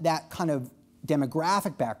that kind of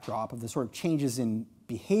demographic backdrop of the sort of changes in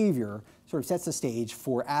behavior sort of sets the stage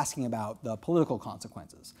for asking about the political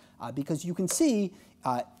consequences. Because you can see,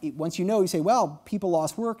 once you say, well, people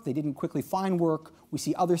lost work, they didn't quickly find work, we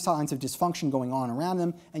see other signs of dysfunction going on around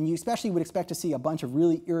them, and you especially would expect to see a bunch of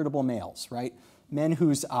really irritable males, right? Men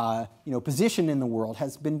whose position in the world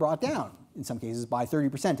has been brought down, in some cases by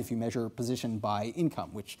 30% if you measure position by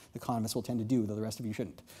income, which economists will tend to do, though the rest of you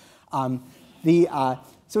shouldn't. So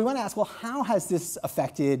we want to ask, well, how has this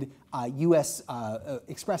affected U.S.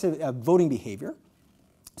 expressive voting behavior?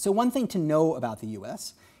 So one thing to know about the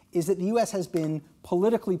U.S. is that the U.S. has been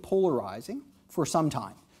politically polarizing for some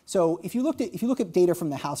time. So if you look at data from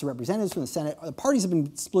the House of Representatives, from the Senate, the parties have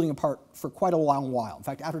been splitting apart for quite a long while. In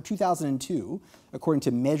fact, after 2002, according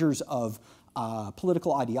to measures of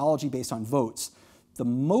political ideology based on votes, the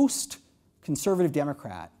most conservative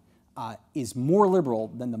Democrat is more liberal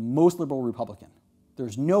than the most liberal Republican.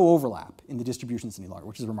 There's no overlap in the distributions any longer,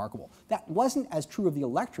 which is remarkable. That wasn't as true of the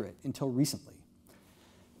electorate until recently.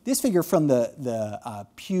 This figure from the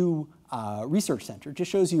Pew Research Center just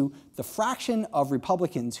shows you the fraction of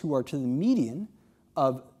Republicans who are to the median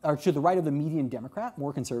or to the right of the median Democrat,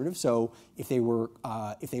 more conservative. So if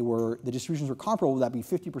the distributions were comparable, would that be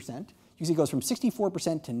 50%? You see it goes from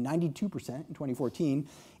 64% to 92% in 2014.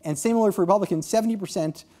 And similarly for Republicans,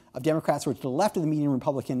 70% of Democrats were to the left of the median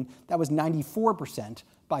Republican. That was 94%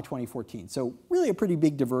 by 2014. So really a pretty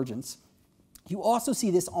big divergence. You also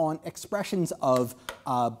see this on expressions of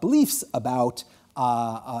beliefs about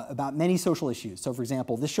many social issues. So for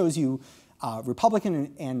example, this shows you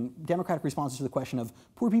Republican and Democratic responses to the question of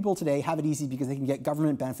poor people today have it easy because they can get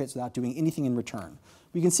government benefits without doing anything in return.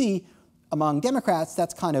 We can see among Democrats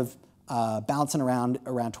that's kind of bouncing around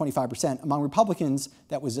 25%. Among Republicans,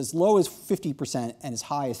 that was as low as 50% and as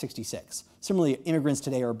high as 66%. Similarly, immigrants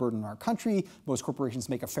today are a burden on our country. Most corporations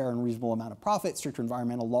make a fair and reasonable amount of profit. Stricter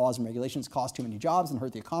environmental laws and regulations cost too many jobs and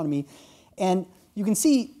hurt the economy. And you can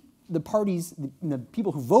see the parties, the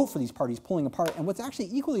people who vote for these parties pulling apart. And what's actually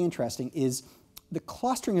equally interesting is the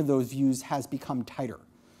clustering of those views has become tighter.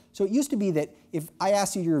 So it used to be that if I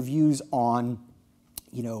asked you your views on,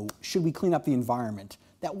 should we clean up the environment,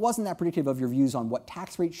 that wasn't that predictive of your views on what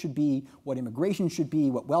tax rates should be, what immigration should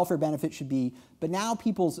be, what welfare benefits should be. But now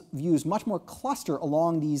people's views much more cluster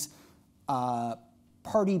along these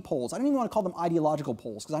party poles. I don't even want to call them ideological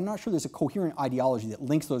poles, because I'm not sure there's a coherent ideology that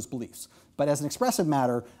links those beliefs. But as an expressive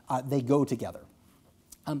matter, they go together.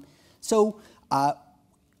 So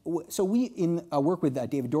we work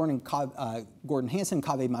with David Dorn and Gordon Hansen,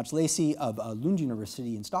 Kaveh Majlesi of Lund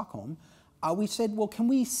University in Stockholm. We said, well, can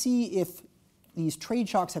we see if these trade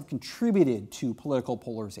shocks have contributed to political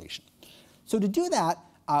polarization? So to do that,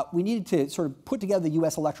 we needed to sort of put together the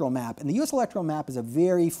US electoral map. And the US electoral map is a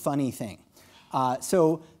very funny thing.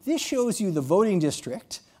 So this shows you the voting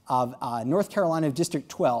district of North Carolina District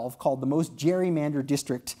 12, called the most gerrymandered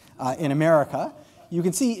district in America. You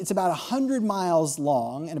can see it's about 100 miles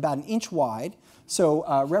long and about an inch wide.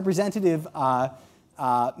 So Representative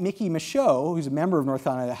Mickey Michaud, who's a member of North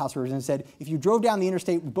Carolina House of Representatives, said, if you drove down the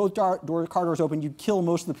interstate with both car doors open, you'd kill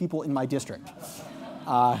most of the people in my district.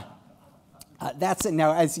 That's it.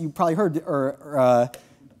 Now, as you probably heard,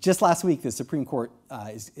 just last week, the Supreme Court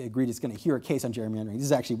agreed it's going to hear a case on gerrymandering. This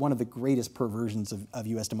is actually one of the greatest perversions of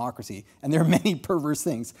U.S. democracy, and there are many perverse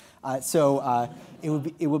things. It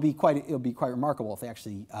will be quite remarkable if they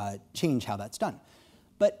actually change how that's done.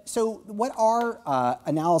 But so what our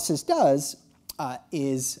analysis does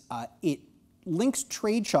is it links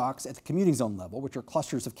trade shocks at the commuting zone level, which are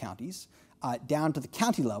clusters of counties, down to the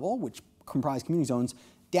county level, which comprise commuting zones,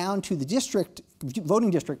 down to the district, voting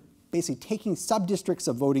district, basically taking sub-districts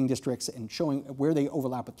of voting districts and showing where they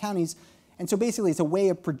overlap with counties. And so basically it's a way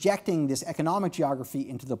of projecting this economic geography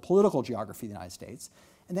into the political geography of the United States,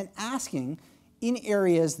 and then asking, in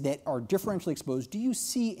areas that are differentially exposed, do you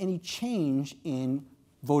see any change in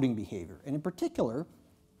voting behavior? And in particular,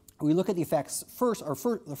 we look at the effects first.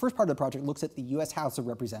 The first part of the project looks at the U.S. House of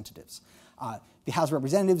Representatives. The House of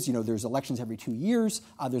Representatives, there's elections every 2 years.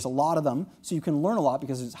 There's a lot of them, so you can learn a lot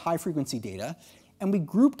because it's high-frequency data. And we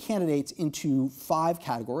group candidates into 5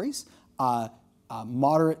 categories: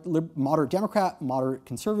 moderate Democrat, moderate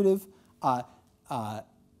conservative,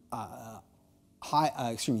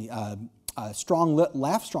 strong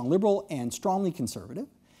left, strong liberal, and strongly conservative.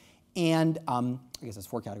 And I guess that's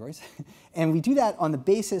 4 categories. And we do that on the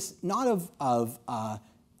basis not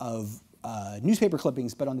of newspaper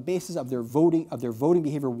clippings, but on the basis of their voting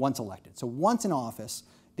behavior once elected. So once in office,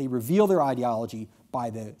 they reveal their ideology by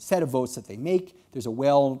the set of votes that they make. There's a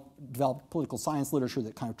well-developed political science literature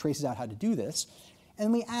that kind of traces out how to do this.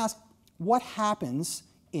 And we ask, what happens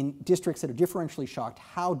in districts that are differentially shocked?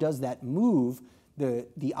 How does that move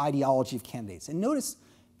the ideology of candidates? And notice,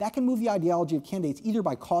 that can move the ideology of candidates either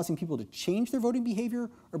by causing people to change their voting behavior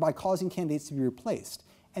or by causing candidates to be replaced.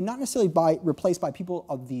 And not necessarily replaced by people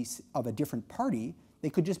of a different party. They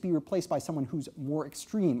could just be replaced by someone who's more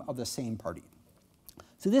extreme of the same party.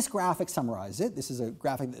 So this graphic summarizes it. This is a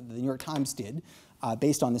graphic that the New York Times did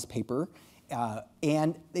based on this paper.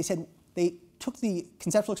 And they took the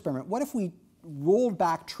conceptual experiment, what if we rolled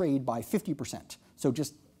back trade by 50%? So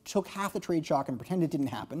just took half the trade shock and pretended it didn't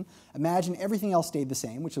happen, imagine everything else stayed the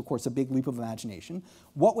same, which is, of course, a big leap of imagination.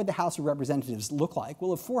 What would the House of Representatives look like?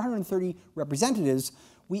 Well, of 430 representatives,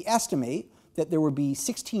 we estimate that there would be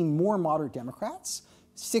 16 more moderate Democrats,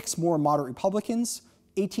 6 more moderate Republicans,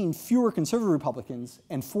 18 fewer conservative Republicans,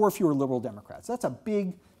 and 4 fewer liberal Democrats. That's a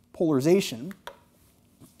big polarization.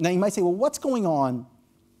 Now, you might say, well, what's going on?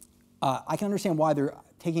 I can understand why they're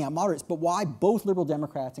taking out moderates, but why both liberal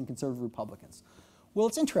Democrats and conservative Republicans? Well,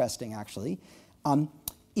 it's interesting, actually.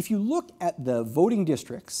 If you look at the voting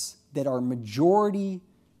districts that are majority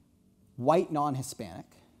white non-Hispanic,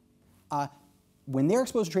 when they're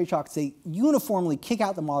exposed to trade shocks, they uniformly kick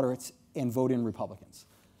out the moderates and vote in Republicans.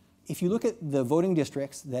 If you look at the voting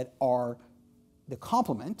districts that are the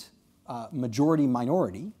complement,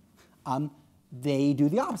 majority-minority, they do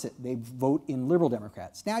the opposite. They vote in liberal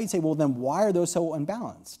Democrats. Now you'd say, well, then why are those so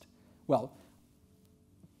unbalanced? Well,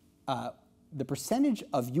 the percentage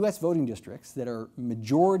of US voting districts that are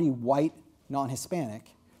majority white non-Hispanic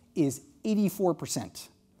is 84%,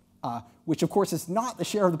 which of course is not the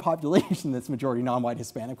share of the population that's majority non-white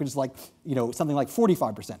Hispanic, which is like, something like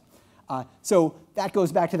 45%. So that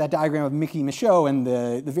goes back to that diagram of Mickey Michaud and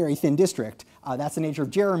the very thin district. That's the nature of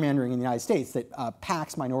gerrymandering in the United States that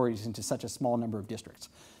packs minorities into such a small number of districts.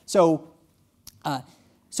 So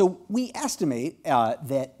we estimate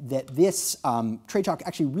that this trade shock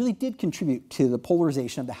actually really did contribute to the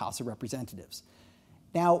polarization of the House of Representatives.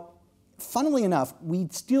 Now, funnily enough, we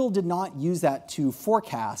still did not use that to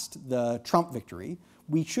forecast the Trump victory.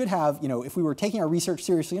 We should have, if we were taking our research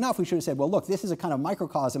seriously enough, we should have said, well, look, this is a kind of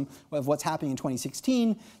microcosm of what's happening in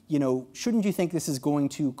 2016. Shouldn't you think this is going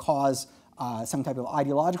to cause some type of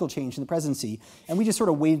ideological change in the presidency? And we just sort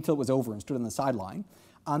of waited until it was over and stood on the sideline.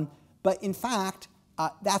 But in fact,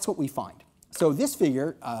 that's what we find. So this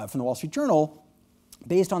figure from the Wall Street Journal,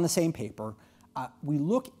 based on the same paper, we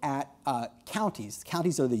look at counties.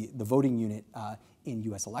 Counties are the voting unit in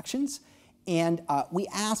US elections. And we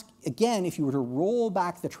ask, again, if you were to roll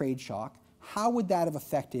back the trade shock, how would that have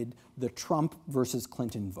affected the Trump versus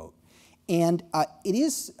Clinton vote? And it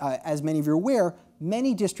is, as many of you are aware,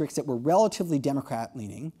 many districts that were relatively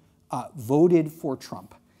Democrat-leaning voted for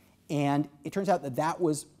Trump. And it turns out that that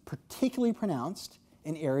was particularly pronounced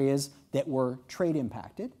in areas that were trade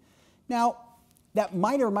impacted. Now, that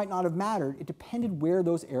might or might not have mattered. It depended where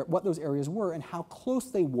what those areas were and how close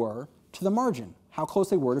they were to the margin, how close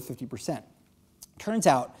they were to 50%. Turns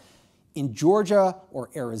out, in Georgia or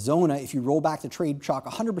Arizona, if you roll back the trade shock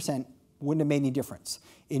 100%, wouldn't have made any difference.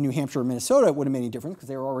 In New Hampshire or Minnesota, it wouldn't have made any difference because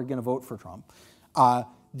they were already going to vote for Trump.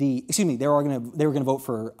 They were going to vote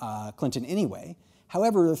for Clinton anyway.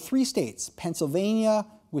 However, the 3 states, Pennsylvania,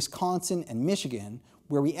 Wisconsin, and Michigan,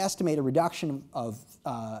 where we estimate a reduction of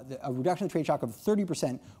the trade shock of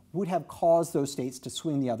 30% would have caused those states to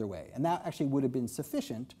swing the other way. And that actually would have been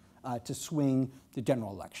sufficient to swing the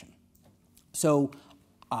general election. So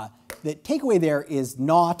the takeaway there is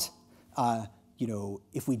not,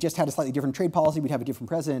 if we just had a slightly different trade policy, we'd have a different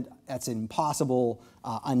president. That's an impossible,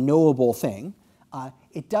 unknowable thing.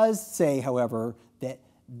 It does say, however, that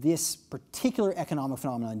this particular economic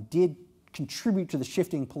phenomenon did contribute to the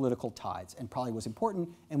shifting political tides and probably was important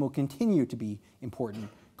and will continue to be important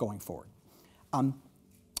going forward.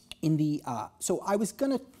 So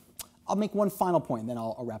I'll make one final point and then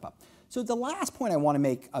I'll wrap up. So the last point I want to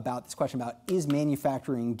make about this question about is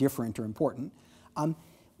manufacturing different or important,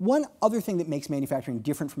 one other thing that makes manufacturing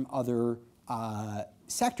different from other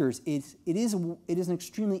sectors is it is an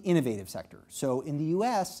extremely innovative sector. So in the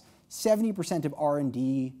US, 70% of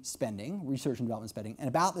R&D spending, research and development spending, and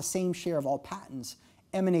about the same share of all patents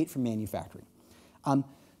emanate from manufacturing.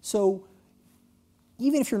 So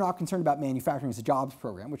even if you're not concerned about manufacturing as a jobs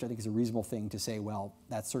program, which I think is a reasonable thing to say, well,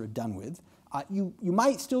 that's sort of done with, you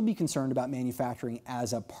might still be concerned about manufacturing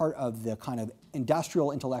as a part of the kind of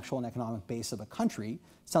industrial, intellectual, and economic base of a country,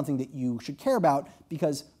 something that you should care about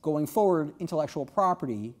because going forward, intellectual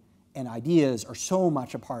property and ideas are so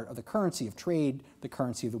much a part of the currency of trade, the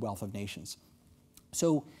currency of the wealth of nations.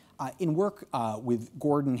 So in work with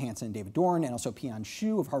Gordon Hanson and David Dorn, and also Pian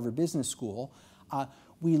Xu of Harvard Business School,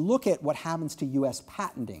 we look at what happens to US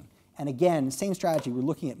patenting. And again, same strategy, we're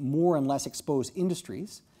looking at more and less exposed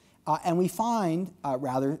industries. And we find,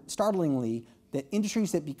 rather startlingly, that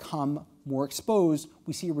industries that become more exposed,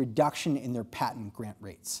 we see a reduction in their patent grant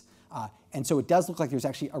rates. And so it does look like there's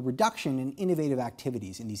actually a reduction in innovative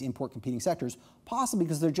activities in these import competing sectors, possibly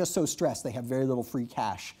because they're just so stressed they have very little free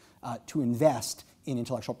cash to invest in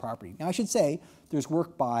intellectual property. Now I should say there's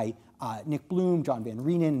work by Nick Bloom, John Van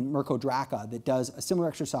Reenen, and Mirko Draka that does a similar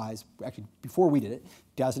exercise, actually before we did it,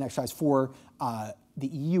 does an exercise for the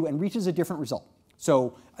EU and reaches a different result.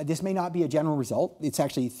 So this may not be a general result. It's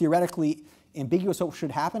actually theoretically ambiguous what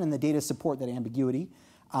should happen, and the data support that ambiguity.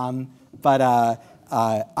 But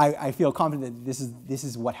I feel confident that this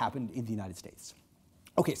is what happened in the United States.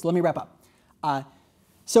 Okay, so let me wrap up.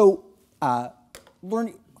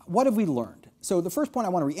 What have we learned? So the first point I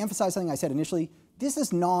want to reemphasize something I said initially. This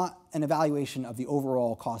is not an evaluation of the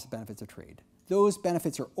overall cost benefits of trade. Those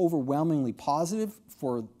benefits are overwhelmingly positive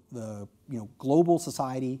for the global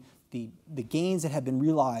society. The gains that have been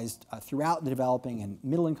realized throughout the developing and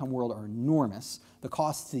middle-income world are enormous. The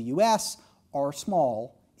costs to the US are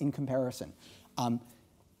small in comparison.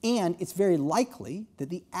 And it's very likely that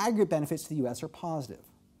the aggregate benefits to the US are positive,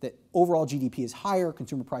 that overall GDP is higher,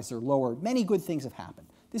 consumer prices are lower, many good things have happened.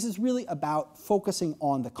 This is really about focusing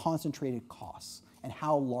on the concentrated costs and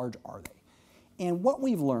how large are they. And what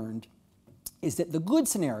we've learned is that the good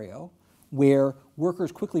scenario, where workers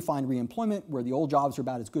quickly find reemployment, where the old jobs are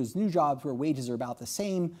about as good as new jobs, where wages are about the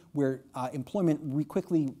same, where employment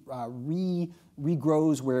quickly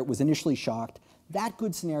regrows where it was initially shocked, that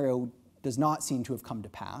good scenario does not seem to have come to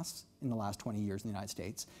pass in the last 20 years in the United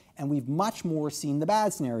States. And we've much more seen the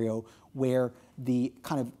bad scenario where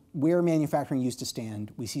where manufacturing used to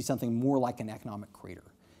stand, we see something more like an economic crater.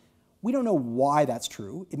 We don't know why that's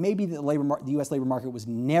true. It may be that the US labor market was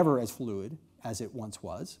never as fluid as it once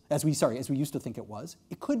was, as we used to think it was.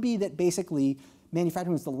 It could be that basically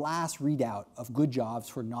manufacturing was the last readout of good jobs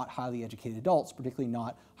for not highly educated adults, particularly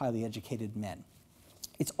not highly educated men.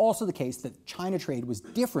 It's also the case that China trade was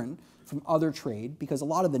different from other trade because a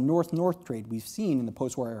lot of the North-North trade we've seen in the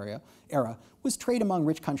post-war era was trade among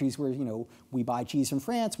rich countries where, we buy cheese from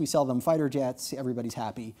France, we sell them fighter jets, everybody's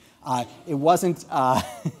happy. It wasn't,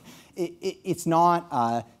 it's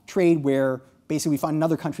not trade where basically we find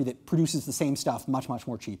another country that produces the same stuff much, much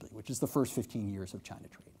more cheaply, which is the first 15 years of China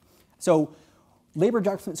trade. So labor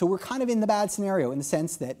adjustment, so we're kind of in the bad scenario in the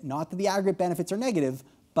sense that not that the aggregate benefits are negative,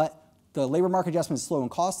 but the labor market adjustment is slow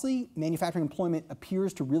and costly. Manufacturing employment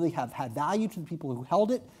appears to really have had value to the people who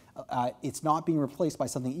held it. It's not being replaced by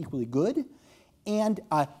something equally good. And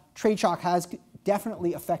trade shock has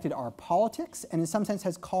definitely affected our politics and in some sense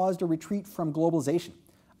has caused a retreat from globalization.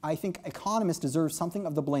 I think economists deserve something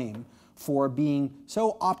of the blame for being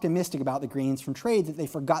so optimistic about the gains from trade that they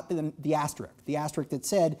forgot the asterisk that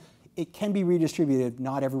said it can be redistributed,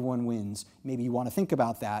 not everyone wins. Maybe you want to think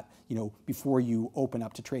about that before you open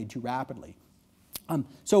up to trade too rapidly.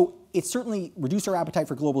 So it's certainly reduced our appetite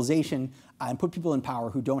for globalization and put people in power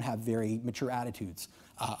who don't have very mature attitudes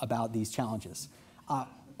about these challenges.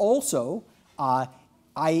 Also,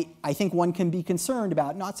 I think one can be concerned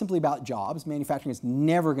about, not simply about jobs. Manufacturing is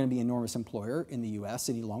never going to be an enormous employer in the US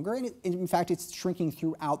any longer, and in fact it's shrinking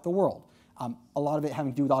throughout the world. A lot of it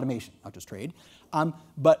having to do with automation, not just trade.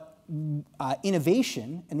 But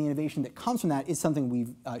innovation and the innovation that comes from that is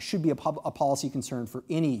something should be a policy concern for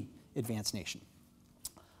any advanced nation.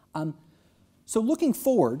 So looking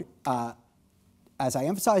forward, as I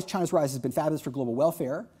emphasized, China's rise has been fabulous for global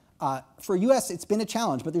welfare. For US, it's been a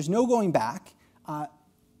challenge, but there's no going back.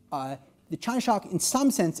 The China shock, in some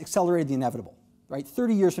sense, accelerated the inevitable. Right?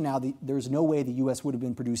 30 years from now, there's no way the US would have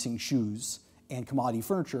been producing shoes and commodity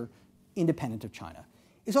furniture independent of China.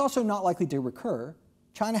 It's also not likely to recur.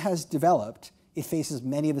 China has developed, it faces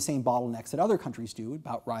many of the same bottlenecks that other countries do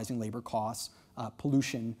about rising labor costs,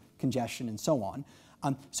 pollution, congestion, and so on.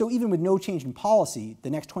 So even with no change in policy, the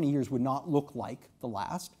next 20 years would not look like the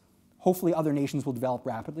last. Hopefully other nations will develop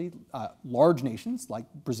rapidly. Large nations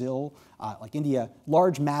like Brazil, like India,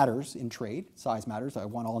 large matters in trade. Size matters. I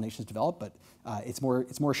want all nations to develop, but it's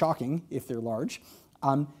more shocking if they're large.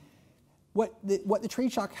 What the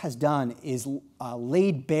trade shock has done is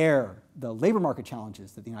laid bare the labor market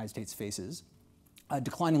challenges that the United States faces,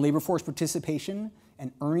 declining labor force participation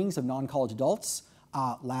and earnings of non-college adults,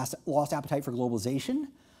 lost appetite for globalization.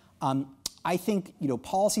 I think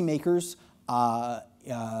policymakers,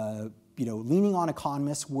 leaning on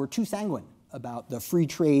economists, were too sanguine about the free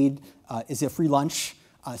trade is a free lunch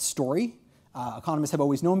story. Economists have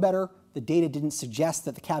always known better. The data didn't suggest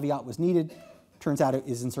that the caveat was needed. Turns out it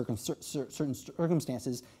is in certain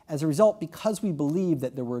circumstances. As a result, because we believed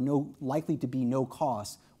that there were likely to be no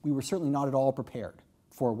costs, we were certainly not at all prepared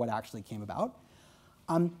for what actually came about.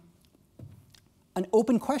 An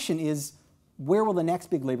open question is, where will the next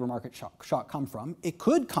big labor market shock come from? It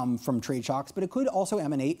could come from trade shocks, but it could also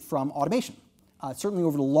emanate from automation. Certainly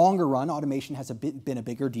over the longer run, automation has been a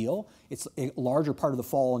bigger deal. It's a larger part of the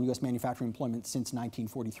fall in US manufacturing employment since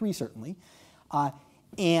 1943, certainly.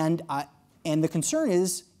 And the concern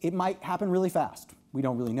is it might happen really fast. We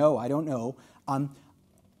don't really know. I don't know.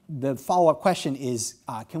 The follow-up question is,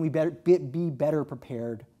 can we be better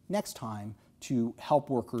prepared next time to help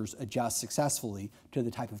workers adjust successfully to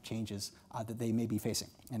the type of changes that they may be facing?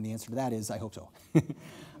 And the answer to that is, I hope so.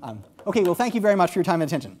 Okay, well, thank you very much for your time and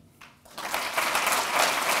attention.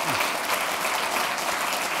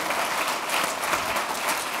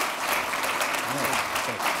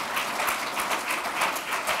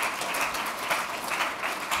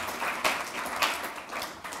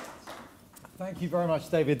 Thank you very much,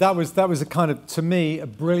 David. That was a kind of, to me, a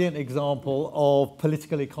brilliant example of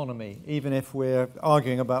political economy, even if we're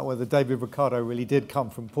arguing about whether David Ricardo really did come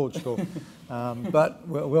from Portugal. But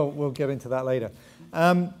we'll get into that later.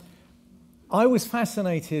 I was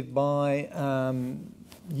fascinated by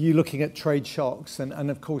you looking at trade shocks, and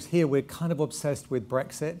of course here we're kind of obsessed with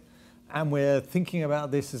Brexit, and we're thinking about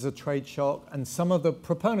this as a trade shock, and some of the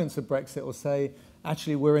proponents of Brexit will say,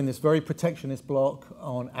 actually, we're in this very protectionist bloc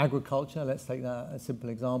on agriculture. Let's take that as a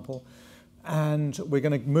simple example. And we're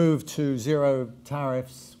going to move to zero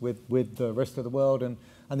tariffs with the rest of the world, and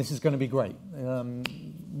this is going to be great.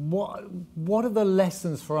 What are the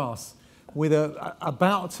lessons for us with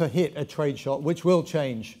about to hit a trade shock, which will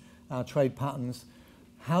change our trade patterns?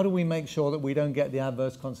 How do we make sure that we don't get the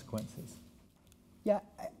adverse consequences? Yeah,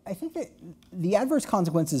 I think that the adverse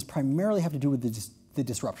consequences primarily have to do with the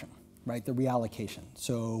disruption. Right, the reallocation.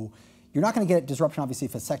 So you're not going to get disruption, obviously,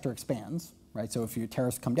 if a sector expands, right? So if your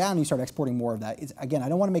tariffs come down and you start exporting more of that, again, I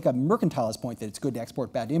don't want to make a mercantilist point that it's good to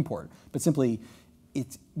export, bad to import, but simply,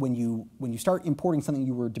 it's when you start importing something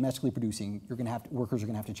you were domestically producing, workers are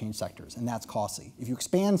going to have to change sectors, and that's costly. If you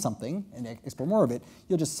expand something and export more of it,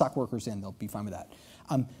 you'll just suck workers in; they'll be fine with that.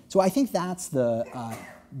 So I think that's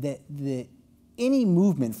any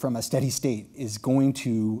movement from a steady state is going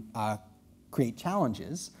to create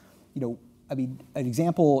challenges. I mean, an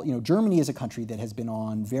example, Germany is a country that has been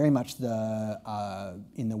on very much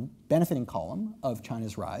in the benefiting column of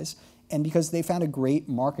China's rise, and because they found a great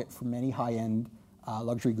market for many high-end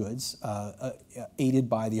luxury goods, aided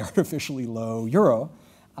by the artificially low euro,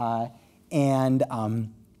 and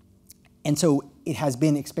so it has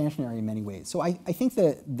been expansionary in many ways. So I think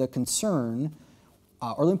that the concern,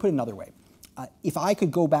 or let me put it another way, if I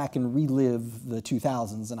could go back and relive the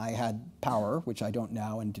 2000s and I had power, which I don't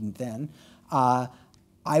now and didn't then, I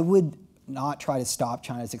would not try to stop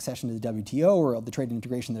China's accession to the WTO or the trade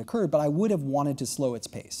integration that occurred, but I would have wanted to slow its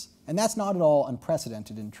pace. And that's not at all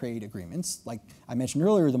unprecedented in trade agreements. Like I mentioned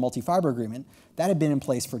earlier, the multi-fiber agreement, that had been in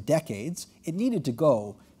place for decades. It needed to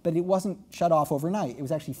go, but it wasn't shut off overnight. It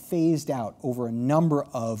was actually phased out over a number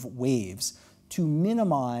of waves to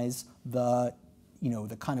minimize the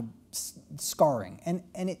kind of scarring.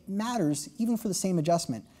 And it matters, even for the same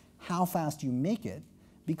adjustment, how fast you make it,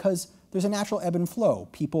 because there's a natural ebb and flow.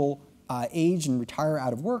 People age and retire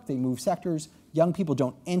out of work, they move sectors. Young people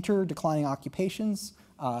don't enter declining occupations,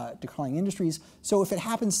 declining industries. So if it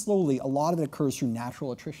happens slowly, a lot of it occurs through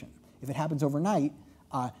natural attrition. If it happens overnight,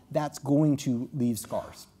 that's going to leave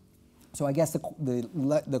scars. So I guess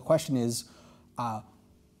the question is,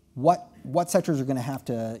 what sectors are going to have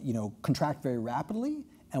to contract very rapidly,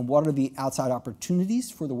 and what are the outside opportunities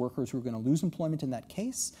for the workers who are going to lose employment in that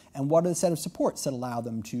case, and what are the set of supports that allow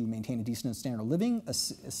them to maintain a decent standard of living,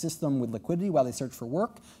 assist them with liquidity while they search for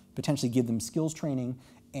work, potentially give them skills training,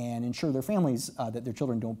 and ensure their families that their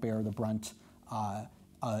children don't bear the brunt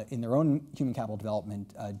in their own human capital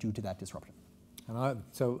development due to that disruption. And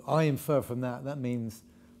so I infer from that means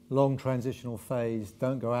long transitional phase,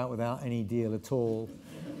 don't go out without any deal at all.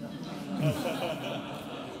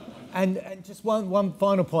 And just one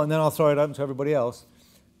final point, and then I'll throw it open to everybody else.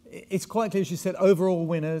 It's quite clear, as you said, overall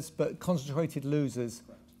winners, but concentrated losers.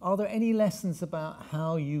 Are there any lessons about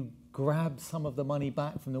how you grab some of the money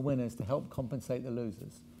back from the winners to help compensate the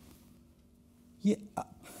losers?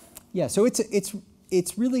 Yeah. So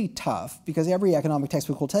it's really tough, because every economic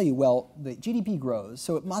textbook will tell you, well, the GDP grows,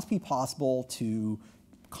 so it must be possible to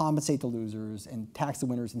compensate the losers and tax the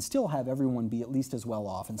winners and still have everyone be at least as well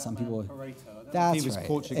off. And some people, he was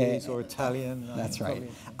Portuguese or Italian. That's right.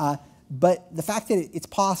 But the fact that it's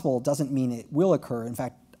possible doesn't mean it will occur. In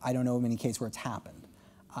fact, I don't know of any case where it's happened.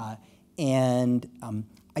 I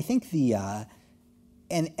think that's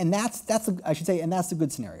the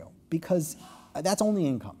good scenario, because that's only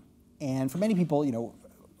income. And for many people,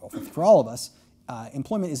 for all of us,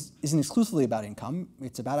 employment isn't exclusively about income.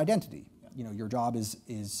 It's about identity. Your job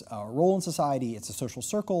is a role in society, it's a social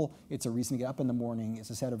circle, it's a reason to get up in the morning, it's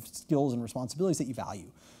a set of skills and responsibilities that you value.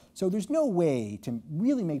 So there's no way to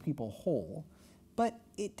really make people whole, but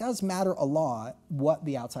it does matter a lot what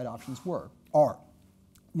the outside options are.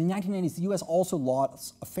 In the 1990s, the US also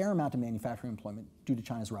lost a fair amount of manufacturing employment due to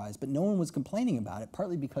China's rise, but no one was complaining about it,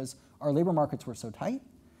 partly because our labor markets were so tight,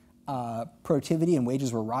 productivity and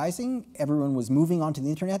wages were rising. Everyone was moving onto the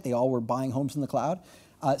internet. They all were buying homes in the cloud.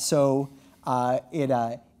 I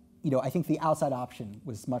think the outside option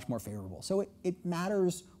was much more favorable. So it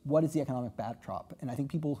matters what is the economic backdrop. And I think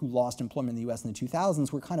people who lost employment in the US in the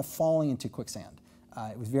 2000s were kind of falling into quicksand.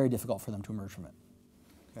 It was very difficult for them to emerge from it.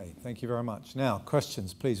 Okay, thank you very much. Now,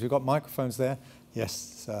 questions, please. We've got microphones there. Yes,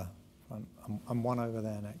 sir. I'm one over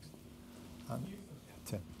there next.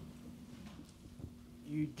 Tim.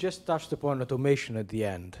 You just touched upon automation at the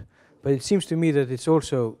end, but it seems to me that it's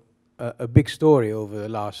also a big story over the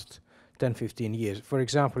last 10, 15 years. For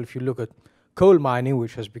example, if you look at coal mining,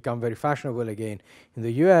 which has become very fashionable again in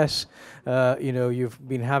the US, you've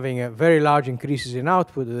been having very large increases in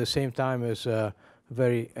output at the same time as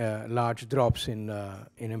very large drops in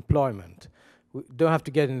employment. We don't have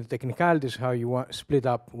to get into technicalities how you want split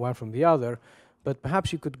up one from the other, but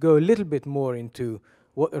perhaps you could go a little bit more into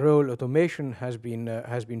what role automation has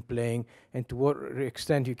been playing, and to what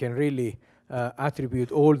extent you can really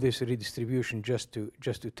attribute all this redistribution just to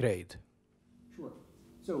trade. Sure.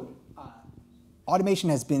 So automation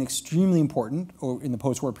has been extremely important in the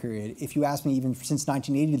post-war period. If you ask me, even since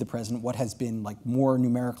 1980 to the present, what has been like more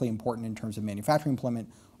numerically important in terms of manufacturing employment,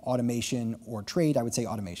 automation or trade, I would say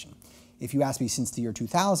automation. If you ask me since the year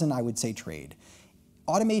 2000, I would say trade.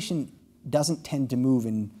 Automation doesn't tend to move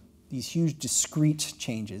in these huge discrete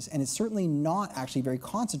changes, and it's certainly not actually very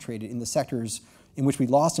concentrated in the sectors in which we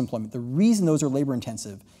lost employment. The reason those are labor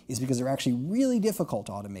intensive is because they're actually really difficult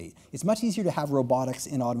to automate. It's much easier to have robotics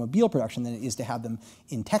in automobile production than it is to have them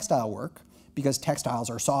in textile work, because textiles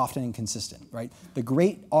are soft and inconsistent, right? The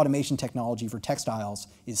great automation technology for textiles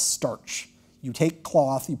is starch. You take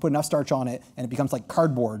cloth, you put enough starch on it, and it becomes like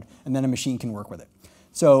cardboard, and then a machine can work with it.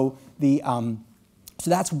 So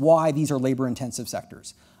that's why these are labor-intensive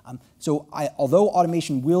sectors. Although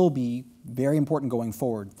automation will be very important going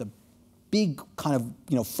forward, the big kind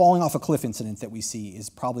of falling off a cliff incident that we see is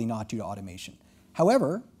probably not due to automation.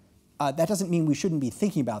 However, that doesn't mean we shouldn't be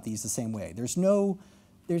thinking about these the same way.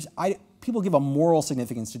 People give a moral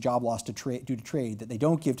significance to job loss due to trade that they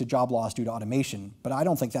don't give to job loss due to automation, but I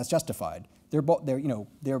don't think that's justified. They're both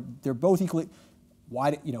equally.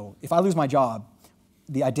 If I lose my job,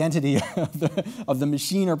 the identity of the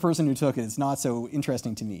machine or person who took it is not so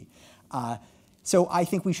interesting to me. So I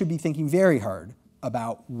think we should be thinking very hard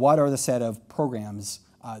about what are the set of programs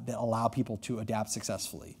that allow people to adapt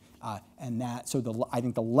successfully. I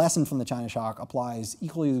think the lesson from the China shock applies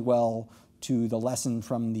equally well to the lesson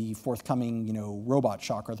from the forthcoming robot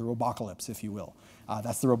shock, or the robocalypse, if you will.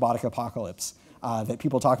 That's the robotic apocalypse that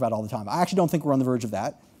people talk about all the time. I actually don't think we're on the verge of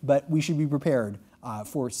that, but we should be prepared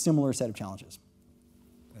for a similar set of challenges.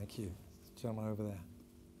 Thank you. Gentleman over there.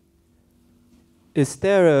 Is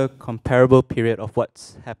there a comparable period of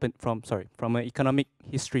what's happened from an economic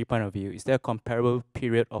history point of view, is there a comparable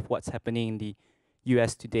period of what's happening in the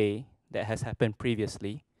US today that has happened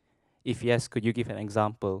previously? If yes, could you give an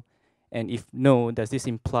example? And if no, does this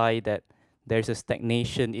imply that there's a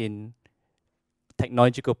stagnation in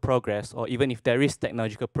technological progress, or even if there is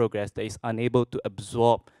technological progress that is unable to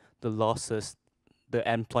absorb the losses, the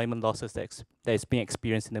employment losses that is being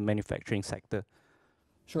experienced in the manufacturing sector?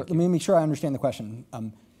 Sure. Let me make sure I understand the question.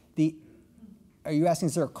 Are you asking,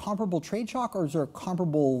 is there a comparable trade shock, or is there a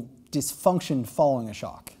comparable dysfunction following a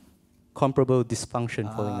shock? Comparable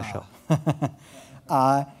dysfunction following a shock.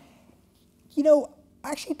 I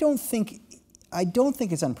actually don't think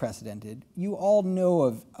it's unprecedented. You all know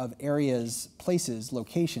of areas, places,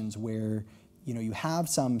 locations where you have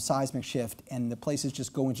some seismic shift and the places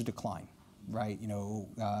just go into decline, right?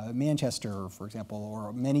 Manchester, for example,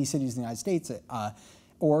 or many cities in the United States.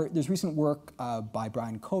 Or there's recent work by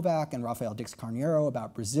Brian Kovac and Rafael Dix-Carneiro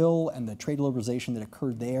about Brazil and the trade liberalization that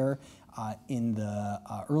occurred there in the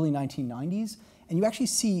early 1990s. And you actually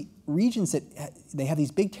see regions that they have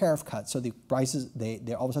these big tariff cuts, so the prices,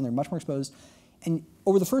 they're all of a sudden they're much more exposed. And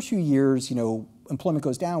over the first few years, employment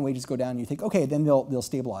goes down, wages go down, and you think, okay, then they'll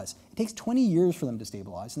stabilize. It takes 20 years for them to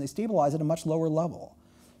stabilize, and they stabilize at a much lower level.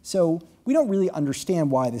 So we don't really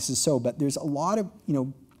understand why this is so, but there's a lot of,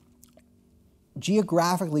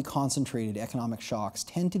 geographically concentrated economic shocks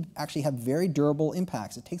tend to actually have very durable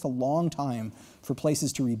impacts. It takes a long time for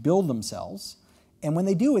places to rebuild themselves. And when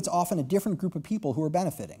they do, it's often a different group of people who are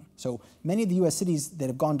benefiting. So many of the US cities that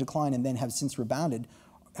have gone decline and then have since rebounded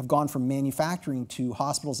have gone from manufacturing to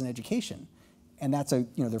hospitals and education. And that's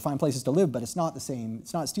they're fine places to live, but it's not the same.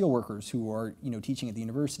 It's not steel workers who are, teaching at the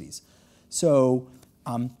universities. So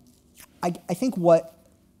I think what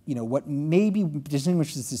maybe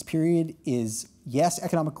distinguishes this period is, yes,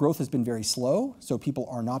 economic growth has been very slow, so people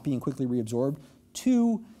are not being quickly reabsorbed.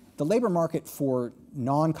 Two, the labor market for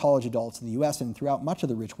non-college adults in the US and throughout much of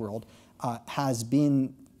the rich world has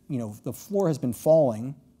been, the floor has been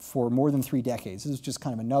falling for more than 3 decades. This is just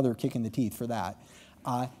kind of another kick in the teeth for that.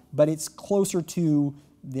 But it's closer to,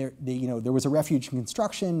 there was a refuge in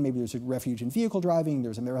construction, maybe there's a refuge in vehicle driving,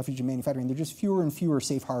 there's a refuge in manufacturing. There are just fewer and fewer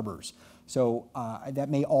safe harbors. So that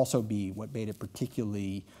may also be what made it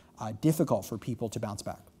particularly difficult for people to bounce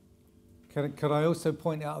back. Could I also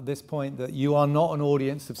point out at this point that you are not an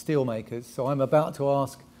audience of steelmakers, so I'm about to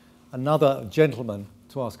ask another gentleman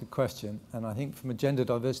to ask a question, and I think from a gender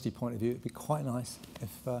diversity point of view, it'd be quite nice if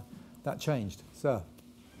that changed. Sir.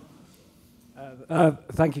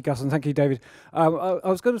 Thank you, Gus, and thank you, David. I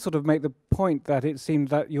was going to sort of make the point that it seemed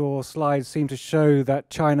that your slides seem to show that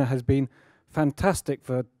China has been fantastic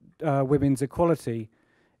for women's equality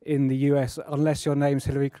in the US, unless your name's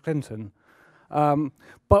Hillary Clinton.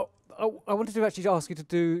 But I wanted to actually ask you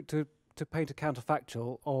to paint a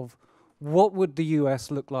counterfactual of what would the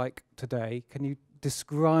US look like today. Can you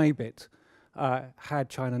describe it had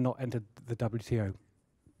China not entered the WTO?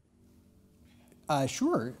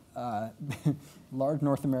 Sure. Large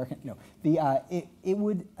North American. No, it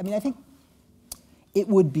would. I mean, I think it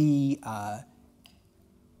would be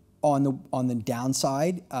on the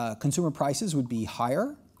downside. Consumer prices would be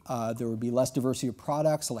higher. There would be less diversity of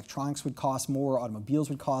products. Electronics would cost more. Automobiles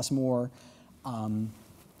would cost more.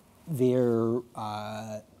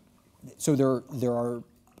 So there are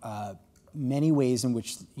many ways in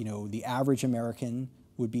which the average American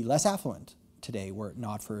would be less affluent today were it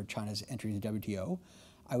not for China's entry to the WTO.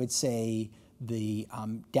 I would say the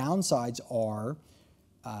downsides are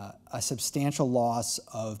a substantial loss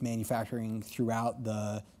of manufacturing throughout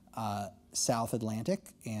the South Atlantic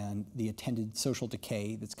and the attendant social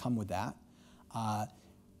decay that's come with that.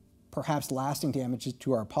 Perhaps lasting damages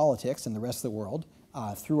to our politics and the rest of the world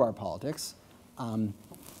through our politics. And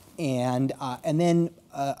then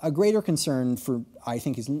a greater concern for, I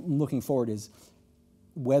think, is looking forward is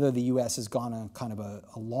whether the U.S. has gone on kind of a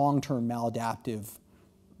long-term maladaptive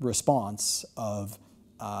response of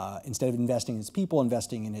instead of investing in its people,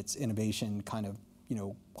 investing in its innovation, kind of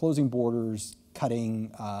closing borders,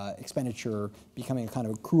 cutting expenditure, becoming a kind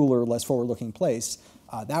of crueler, less forward-looking place.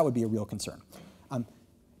 That would be a real concern.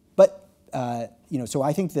 So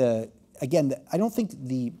I think I don't think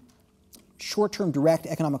the short-term direct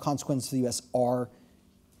economic consequences of the U.S. are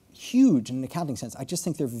huge in an accounting sense. I just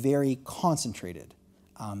think they're very concentrated.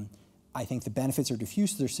 I think the benefits are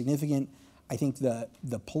diffuse, they're significant. I think the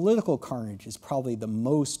political carnage is probably the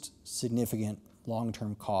most significant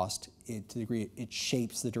long-term cost to the degree it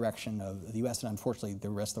shapes the direction of the U.S. and unfortunately the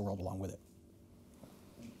rest of the world along with it.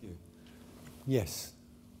 Thank you. Yes,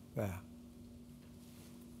 there.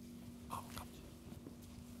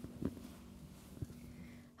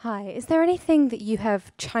 Hi, is there anything that you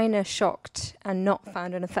have China shocked and not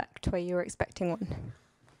found an effect where you were expecting one?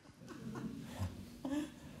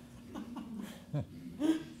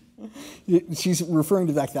 She's referring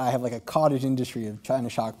to the fact that I have like a cottage industry of China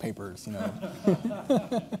shock papers, Have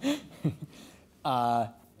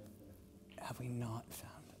we not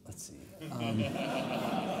found it? Let's see.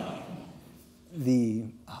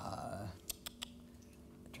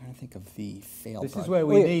 Trying to think of the failed This project. is where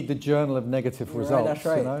we need the journal of negative results. Right, that's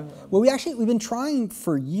right. Well, we've been trying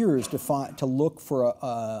for years to look for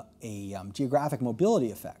a geographic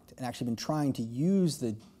mobility effect, and actually been trying to use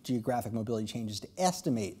the geographic mobility changes to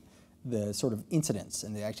estimate the sort of incidence.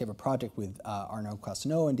 And they actually have a project with Arnaud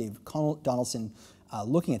Costaneau and Dave Donaldson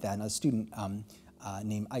looking at that, and a student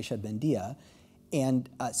named Aisha Bendia. And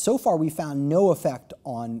so far, we found no effect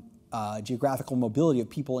on geographical mobility of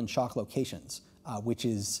people in shock locations, which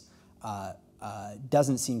is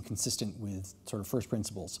doesn't seem consistent with sort of first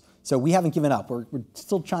principles. So we haven't given up. We're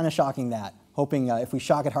still China shocking that, hoping if we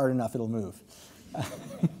shock it hard enough, it'll move.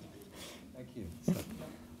 Thank you.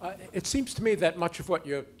 It seems to me that much of what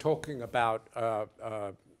you're talking about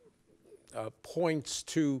points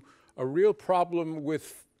to a real problem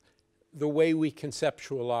with the way we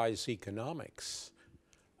conceptualize economics,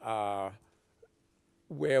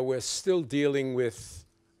 where we're still dealing with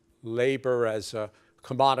labor as a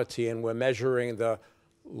commodity and we're measuring the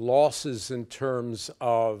losses in terms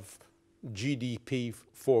of GDP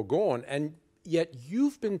foregone. And yet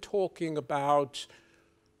you've been talking about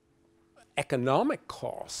economic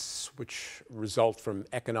costs, which result from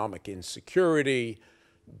economic insecurity,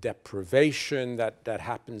 deprivation that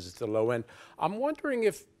happens at the low end. I'm wondering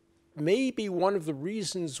if maybe one of the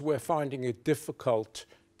reasons we're finding it difficult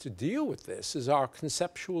to deal with this is our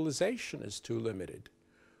conceptualization is too limited.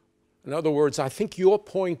 In other words, I think the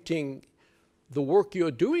work you're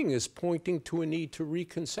doing is pointing to a need to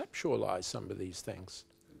reconceptualize some of these things.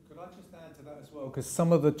 Could I just add to that as well? Because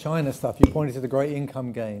some of the China stuff, you pointed to the great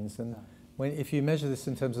income gains, and if you measure this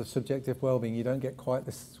in terms of subjective well-being, you don't get quite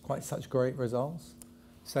such great results.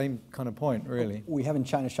 Same kind of point, really. We haven't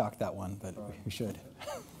China shocked that one, but we should.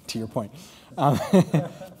 To your point,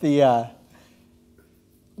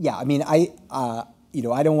 yeah, I mean, I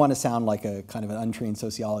don't want to sound like a kind of an untrained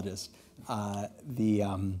sociologist. I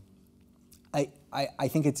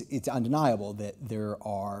think it's undeniable that there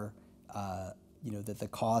are, that the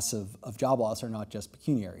costs of job loss are not just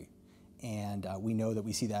pecuniary. And we know that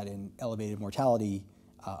we see that in elevated mortality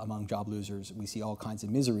among job losers. We see all kinds of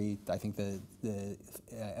misery. I think the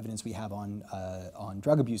evidence we have on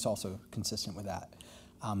drug abuse also consistent with that.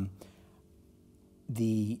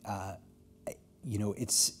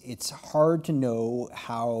 It's hard to know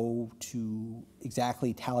how to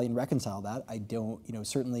exactly tally and reconcile that. I don't,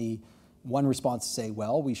 certainly one response to say,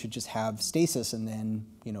 well, we should just have stasis and then,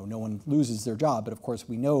 no one loses their job. But of course,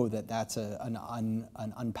 we know that that's an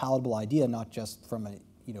unpalatable idea, not just from a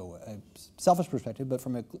selfish perspective, but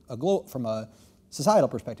from a societal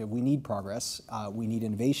perspective. We need progress. We need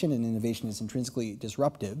innovation, and innovation is intrinsically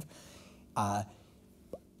disruptive. There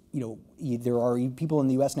are people in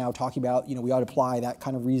the U.S. now talking about, we ought to apply that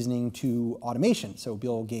kind of reasoning to automation. So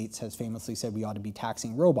Bill Gates has famously said we ought to be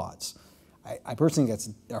taxing robots. I personally think that's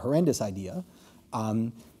a horrendous idea,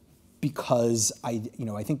 because I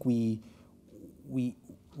think we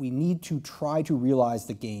need to try to realize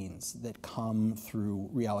the gains that come through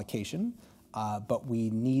reallocation, but we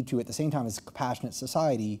need to, at the same time, as a compassionate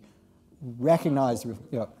society, recognize the.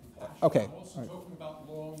 Okay. I'm also talking about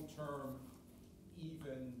long-term,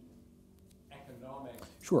 even economic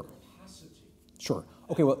capacity. Sure.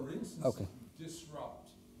 Okay. Well. For instance, okay. Disrupt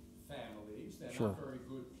families. They're Sure. not very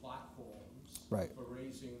good platforms for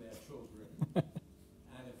raising their children.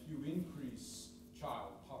 And if you increase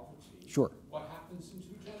child poverty, Sure. what happens in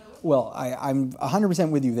 2 generations? Well, I'm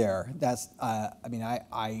 100% with you there. That's.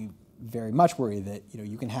 I very much worry that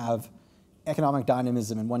you can have economic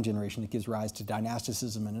dynamism in one generation that gives rise to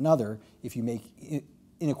dynasticism in another if you make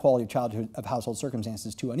inequality of childhood of household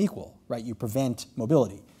circumstances too unequal, right? You prevent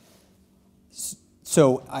mobility.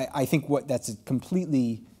 So I think that's a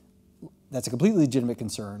completely legitimate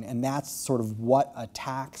concern, and that's sort of what a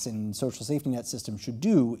tax and social safety net system should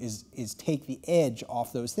do is take the edge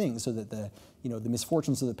off those things so that the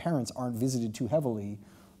misfortunes of the parents aren't visited too heavily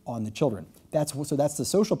on the children. That's the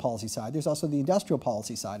social policy side. There's also the industrial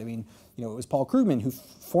policy side. I mean, it was Paul Krugman who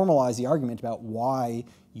formalized the argument about why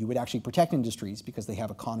you would actually protect industries, because they have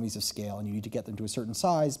economies of scale and you need to get them to a certain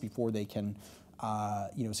size before they can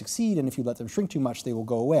succeed, and if you let them shrink too much, they will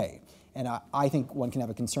go away. And I think one can have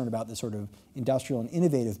a concern about the sort of industrial and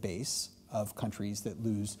innovative base of countries that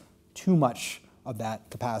lose too much of that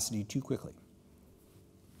capacity too quickly.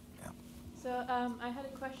 So I had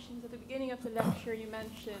a question. At the beginning of the lecture, you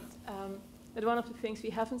mentioned that one of the things we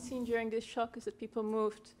haven't seen during this shock is that people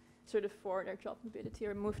moved sort of for their job mobility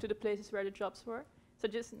or moved to the places where the jobs were. So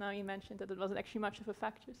just now you mentioned that it wasn't actually much of a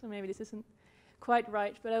factor, so maybe this isn't quite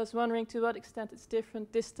right. But I was wondering to what extent it's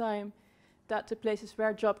different this time that the places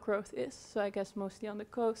where job growth is, so I guess mostly on the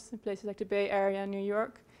coast, in places like the Bay Area and New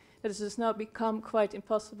York, that it has now become quite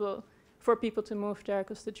impossible for people to move there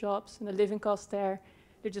because the jobs and the living costs there,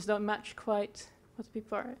 they just don't match quite what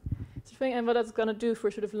people are saying, and what that's going to do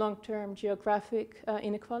for sort of long-term geographic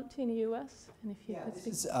inequality in the U.S. And if you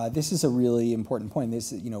this is a really important point.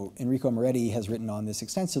 This, Enrico Moretti has written on this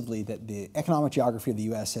extensively, that the economic geography of the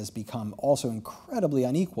U.S. has become also incredibly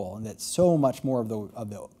unequal, and that so much more of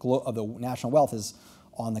the national wealth is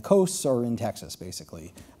on the coasts or in Texas,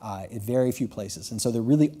 basically, in very few places. And so there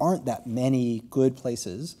really aren't that many good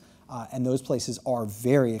places, and those places are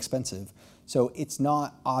very expensive. So it's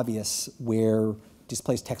not obvious where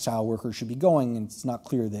displaced textile workers should be going, and it's not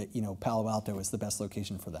clear that Palo Alto is the best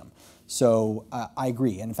location for them. So I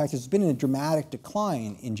agree. And in fact, there's been a dramatic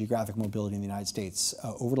decline in geographic mobility in the United States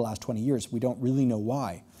over the last 20 years. We don't really know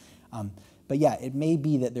why. But yeah, it may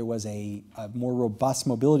be that there was a more robust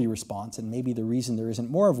mobility response, and maybe the reason there isn't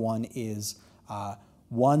more of one is,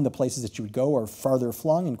 one, the places that you would go are farther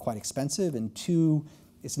flung and quite expensive, and two,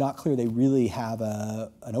 it's not clear they really have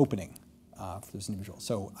an opening for those individuals.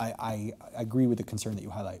 So I agree with the concern that you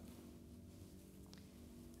highlight.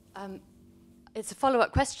 It's a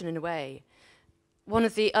follow-up question in a way. One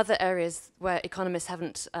of the other areas where economists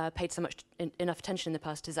haven't paid so much enough attention in the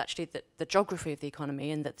past is actually the geography of the economy,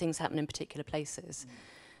 and that things happen in particular places.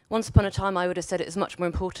 Once upon a time, I would have said it is much more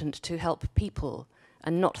important to help people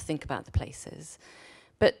and not think about the places.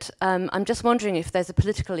 But I'm just wondering if there's a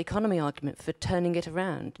political economy argument for turning it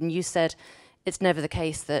around. And you said it's never the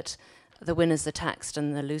case that the winners are taxed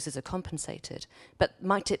and the losers are compensated. But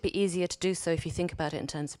might it be easier to do so if you think about it in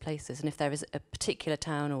terms of places? And if there is a particular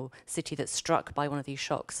town or city that's struck by one of these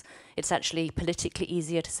shocks, it's actually politically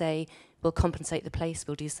easier to say, we'll compensate the place,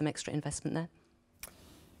 we'll do some extra investment there?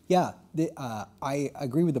 Yeah, I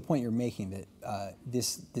agree with the point you're making that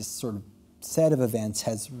this sort of set of events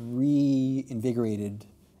has reinvigorated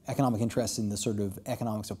economic interest in the sort of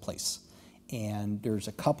economics of place. And there's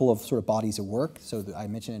a couple of sort of bodies of work. So I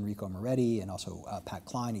mentioned Enrico Moretti and also Pat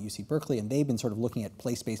Klein at UC Berkeley, and they've been sort of looking at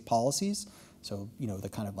place-based policies. So, you know, the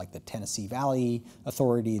kind of like the Tennessee Valley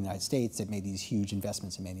Authority in the United States that made these huge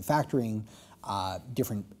investments in manufacturing,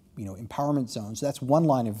 different, you know, empowerment zones. So that's one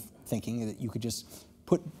line of thinking, that you could just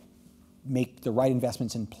make the right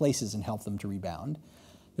investments in places and help them to rebound.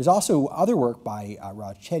 There's also other work by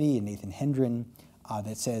Raj Chetty and Nathan Hendren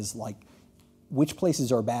that says, like, which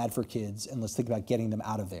places are bad for kids, and let's think about getting them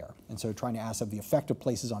out of there. And so trying to ask of the effect of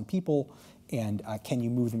places on people, and can you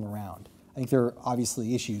move them around? I think there are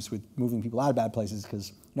obviously issues with moving people out of bad places,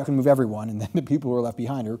 because you're not going to move everyone, and then the people who are left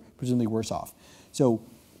behind are presumably worse off. So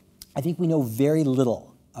I think we know very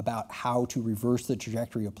little about how to reverse the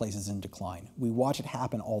trajectory of places in decline. We watch it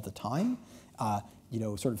happen all the time. You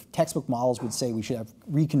know, sort of textbook models would say we should have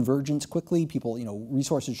reconvergence quickly. People, you know,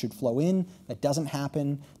 resources should flow in. That doesn't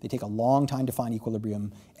happen. They take a long time to find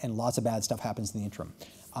equilibrium, and lots of bad stuff happens in the interim.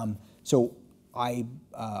 So I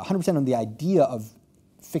 100% on the idea of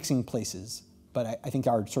fixing places, but I think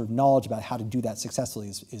our sort of knowledge about how to do that successfully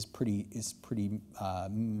is pretty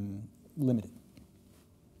limited.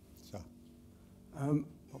 So.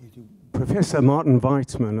 Professor Martin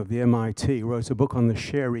Weitzman of the MIT wrote a book on the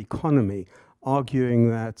share economy,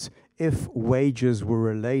 arguing that if wages were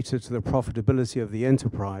related to the profitability of the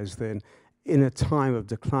enterprise, then in a time of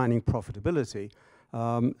declining profitability,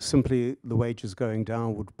 simply the wages going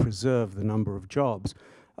down would preserve the number of jobs.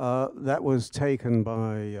 That was taken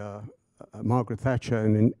by Margaret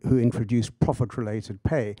Thatcher, who introduced profit-related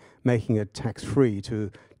pay, making it tax-free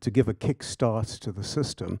to give a kickstart to the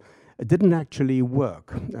system. It didn't actually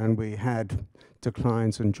work, and we had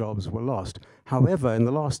declines and jobs were lost. However, in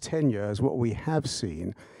the last 10 years, what we have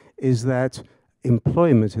seen is that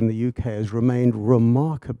employment in the UK has remained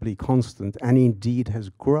remarkably constant and indeed has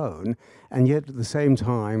grown, and yet at the same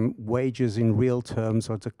time, wages in real terms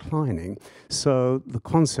are declining. So the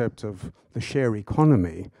concept of the share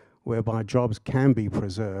economy, whereby jobs can be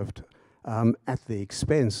preserved at the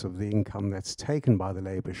expense of the income that's taken by the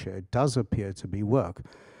labour share, does appear to be work.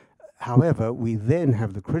 However, we then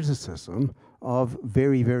have the criticism of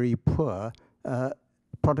very, very poor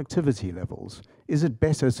productivity levels. Is it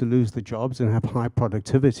better to lose the jobs and have high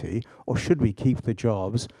productivity, or should we keep the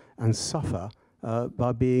jobs and suffer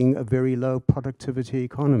by being a very low productivity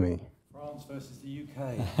economy? France versus the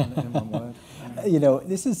UK, in one word. You know,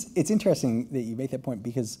 it's interesting that you make that point,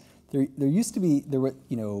 because there used to be,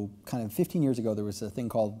 you know, kind of 15 years ago, there was a thing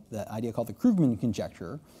called, the idea called the Krugman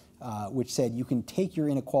conjecture, which said you can take your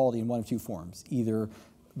inequality in one of two forms, either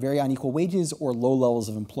very unequal wages or low levels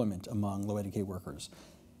of employment among low-educated workers.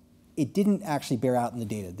 It didn't actually bear out in the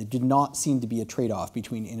data. There did not seem to be a trade-off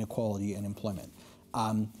between inequality and employment.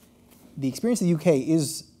 The experience of the UK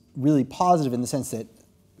is really positive in the sense that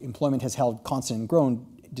employment has held constant and grown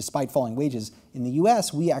despite falling wages. In the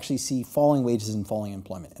US, we actually see falling wages and falling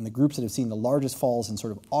employment. And the groups that have seen the largest falls in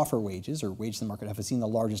sort of offer wages, or wages in the market, have seen the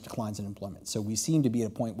largest declines in employment. So we seem to be at a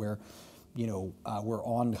point where, you know, we're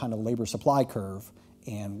on kind of labor supply curve,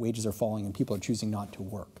 and wages are falling and people are choosing not to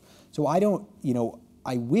work. So I don't, you know,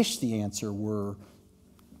 I wish the answer were,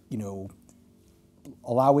 you know,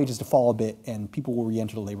 allow wages to fall a bit and people will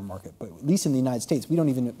re-enter the labor market. But at least in the United States, we don't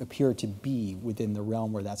even appear to be within the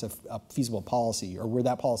realm where that's a feasible policy, or where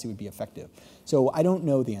that policy would be effective. So I don't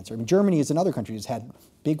know the answer. I mean, Germany is another country that's had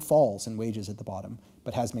big falls in wages at the bottom,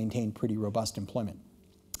 but has maintained pretty robust employment.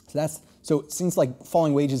 So it seems like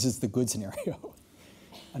falling wages is the good scenario,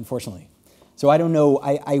 unfortunately. So I don't know.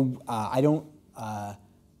 I don't.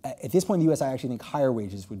 At this point in the U.S., I actually think higher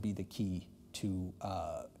wages would be the key to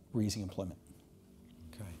raising employment.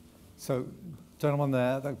 Okay. So, gentlemen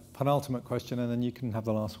there, the penultimate question, and then you can have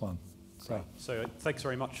the last one. So thanks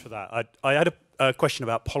very much for that. I had a question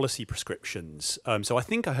about policy prescriptions. So I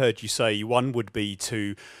think I heard you say one would be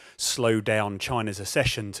to slow down China's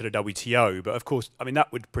accession to the WTO, but of course, I mean,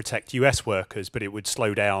 that would protect US workers, but it would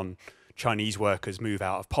slow down Chinese workers move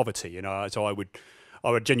out of poverty. You know, so I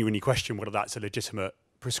would genuinely question whether that's a legitimate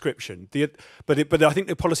prescription. But I think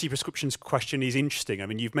the policy prescriptions question is interesting. I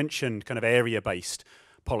mean, you've mentioned kind of area-based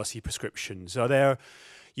policy prescriptions. Are there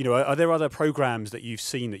other programs that you've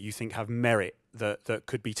seen that you think have merit that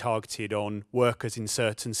could be targeted on workers in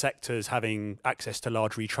certain sectors having access to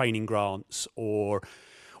large retraining grants, or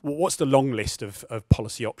what's the long list of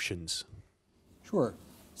policy options? Sure.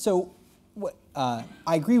 So I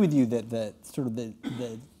agree with you that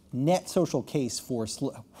the net social case for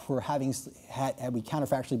having had we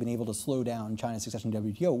counterfactually been able to slow down China's succession to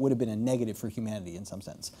WTO would have been a negative for humanity in some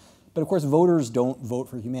sense. But of course, voters don't vote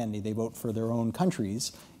for humanity; they vote for their own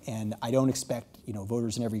countries. And I don't expect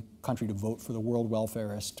voters in every country to vote for the world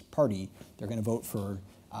welfarist party. They're going to vote for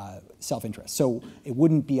self-interest. So it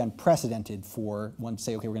wouldn't be unprecedented for one to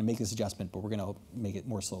say, okay, we're going to make this adjustment, but we're going to make it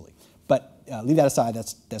more slowly. But leave that aside.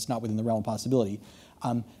 That's not within the realm of possibility.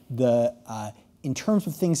 In terms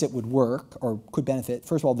of things that would work or could benefit,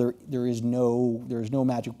 first of all, there is no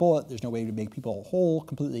magic bullet. There's no way to make people whole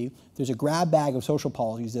completely. There's a grab bag of social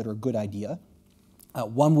policies that are a good idea.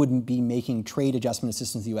 One would be making trade adjustment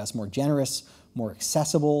assistance in the U.S. more generous, more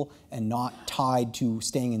accessible, and not tied to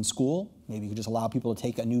staying in school. Maybe you could just allow people to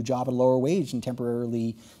take a new job at a lower wage and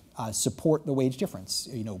temporarily support the wage difference,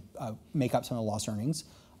 make up some of the lost earnings.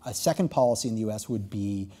 A second policy in the U.S. would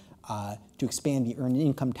be to expand the earned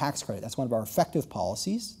income tax credit. That's one of our effective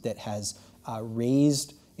policies that has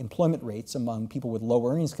raised employment rates among people with low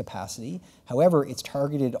earnings capacity. However, it's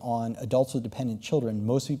targeted on adults with dependent children.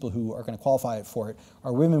 Most people who are going to qualify for it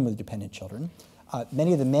are women with dependent children.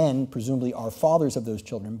 Many of the men presumably are fathers of those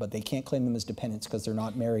children, but they can't claim them as dependents because they're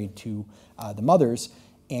not married to the mothers,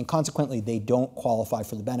 and consequently they don't qualify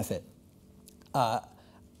for the benefit.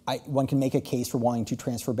 One can make a case for wanting to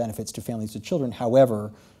transfer benefits to families with children.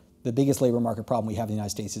 However, the biggest labor market problem we have in the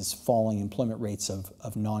United States is falling employment rates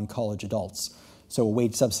of non-college adults. So a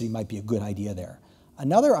wage subsidy might be a good idea there.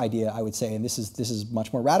 Another idea I would say, and this is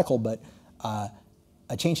much more radical, but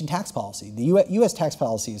a change in tax policy. The U.S. tax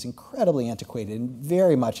policy is incredibly antiquated and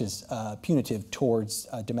very much is punitive towards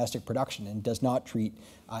domestic production and does not treat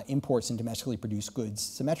imports and domestically produced goods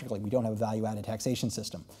symmetrically. We don't have a value-added taxation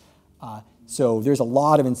system. So there's a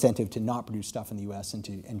lot of incentive to not produce stuff in the U.S.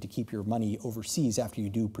 and to keep your money overseas after you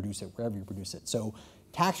do produce it, wherever you produce it. So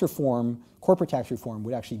tax reform, corporate tax reform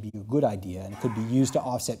would actually be a good idea, and it could be used to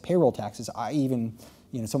offset payroll taxes. I even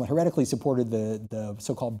somewhat heretically supported the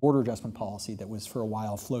so-called border adjustment policy that was for a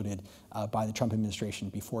while floated by the Trump administration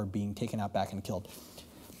before being taken out back and killed.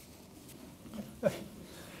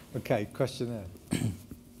 Okay, question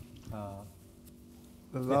there.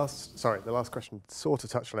 The last question sort of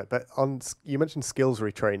touched on it, but you mentioned skills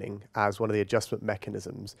retraining as one of the adjustment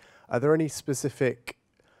mechanisms. Are there any specific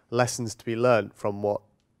lessons to be learned from what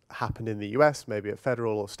happened in the US, maybe at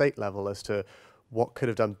federal or state level, as to what could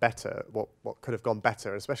have done better, what could have gone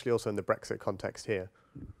better, especially also in the Brexit context here?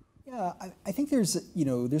 Yeah, I think there's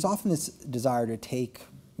often this desire to take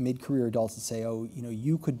mid-career adults and say, oh,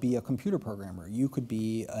 you could be a computer programmer, you could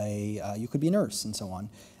be a nurse, and so on.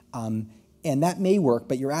 And that may work,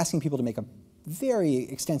 but you're asking people to make a very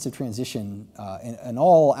extensive transition in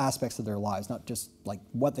all aspects of their lives, not just like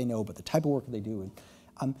what they know, but the type of work that they do.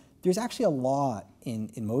 There's actually a lot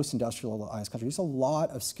in most industrialized countries, a lot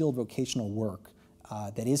of skilled vocational work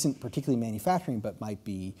that isn't particularly manufacturing, but might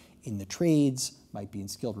be in the trades, might be in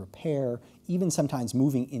skilled repair, even sometimes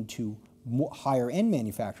moving into higher-end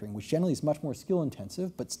manufacturing, which generally is much more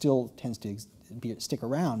skill-intensive, but still tends to stick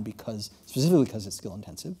around specifically because it's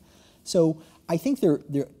skill-intensive. So I think their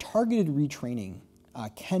targeted retraining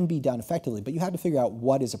can be done effectively, but you have to figure out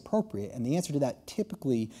what is appropriate, and the answer to that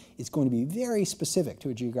typically is going to be very specific to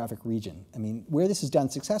a geographic region. I mean, where this is done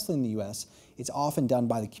successfully in the U.S., it's often done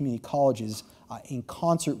by the community colleges in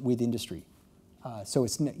concert with industry. So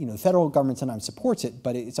it's, the federal government sometimes supports it,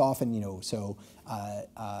 but it's often,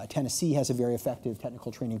 Tennessee has a very effective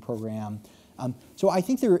technical training program. So I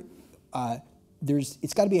think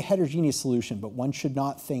it's got to be a heterogeneous solution, but one should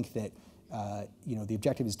not think that the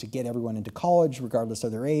objective is to get everyone into college regardless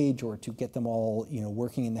of their age, or to get them all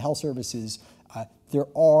working in the health services. There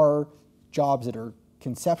are jobs that are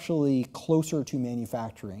conceptually closer to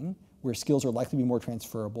manufacturing, where skills are likely to be more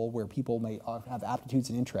transferable, where people may have aptitudes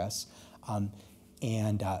and interests,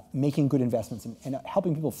 and making good investments and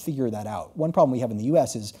helping people figure that out. One problem we have in the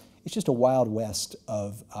U.S. is it's just a wild west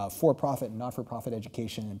of for-profit and not-for-profit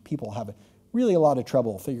education, and people have really a lot of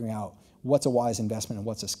trouble figuring out what's a wise investment and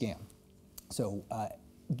what's a scam. So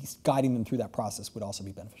guiding them through that process would also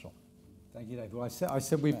be beneficial. Thank you, David. Well, I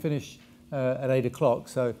said we'd finish at 8 o'clock,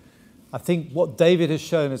 so I think what David has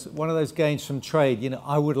shown is one of those gains from trade.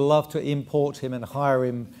 I would love to import him and hire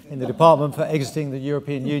him in the department for exiting the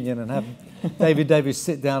European Union and have David Davis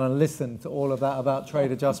sit down and listen to all of that about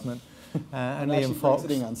trade adjustment. And Liam Fox.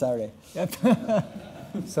 Sitting on Saturday.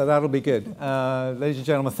 So that'll be good. Ladies and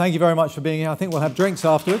gentlemen, thank you very much for being here. I think we'll have drinks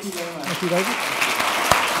afterwards. Thank you, David.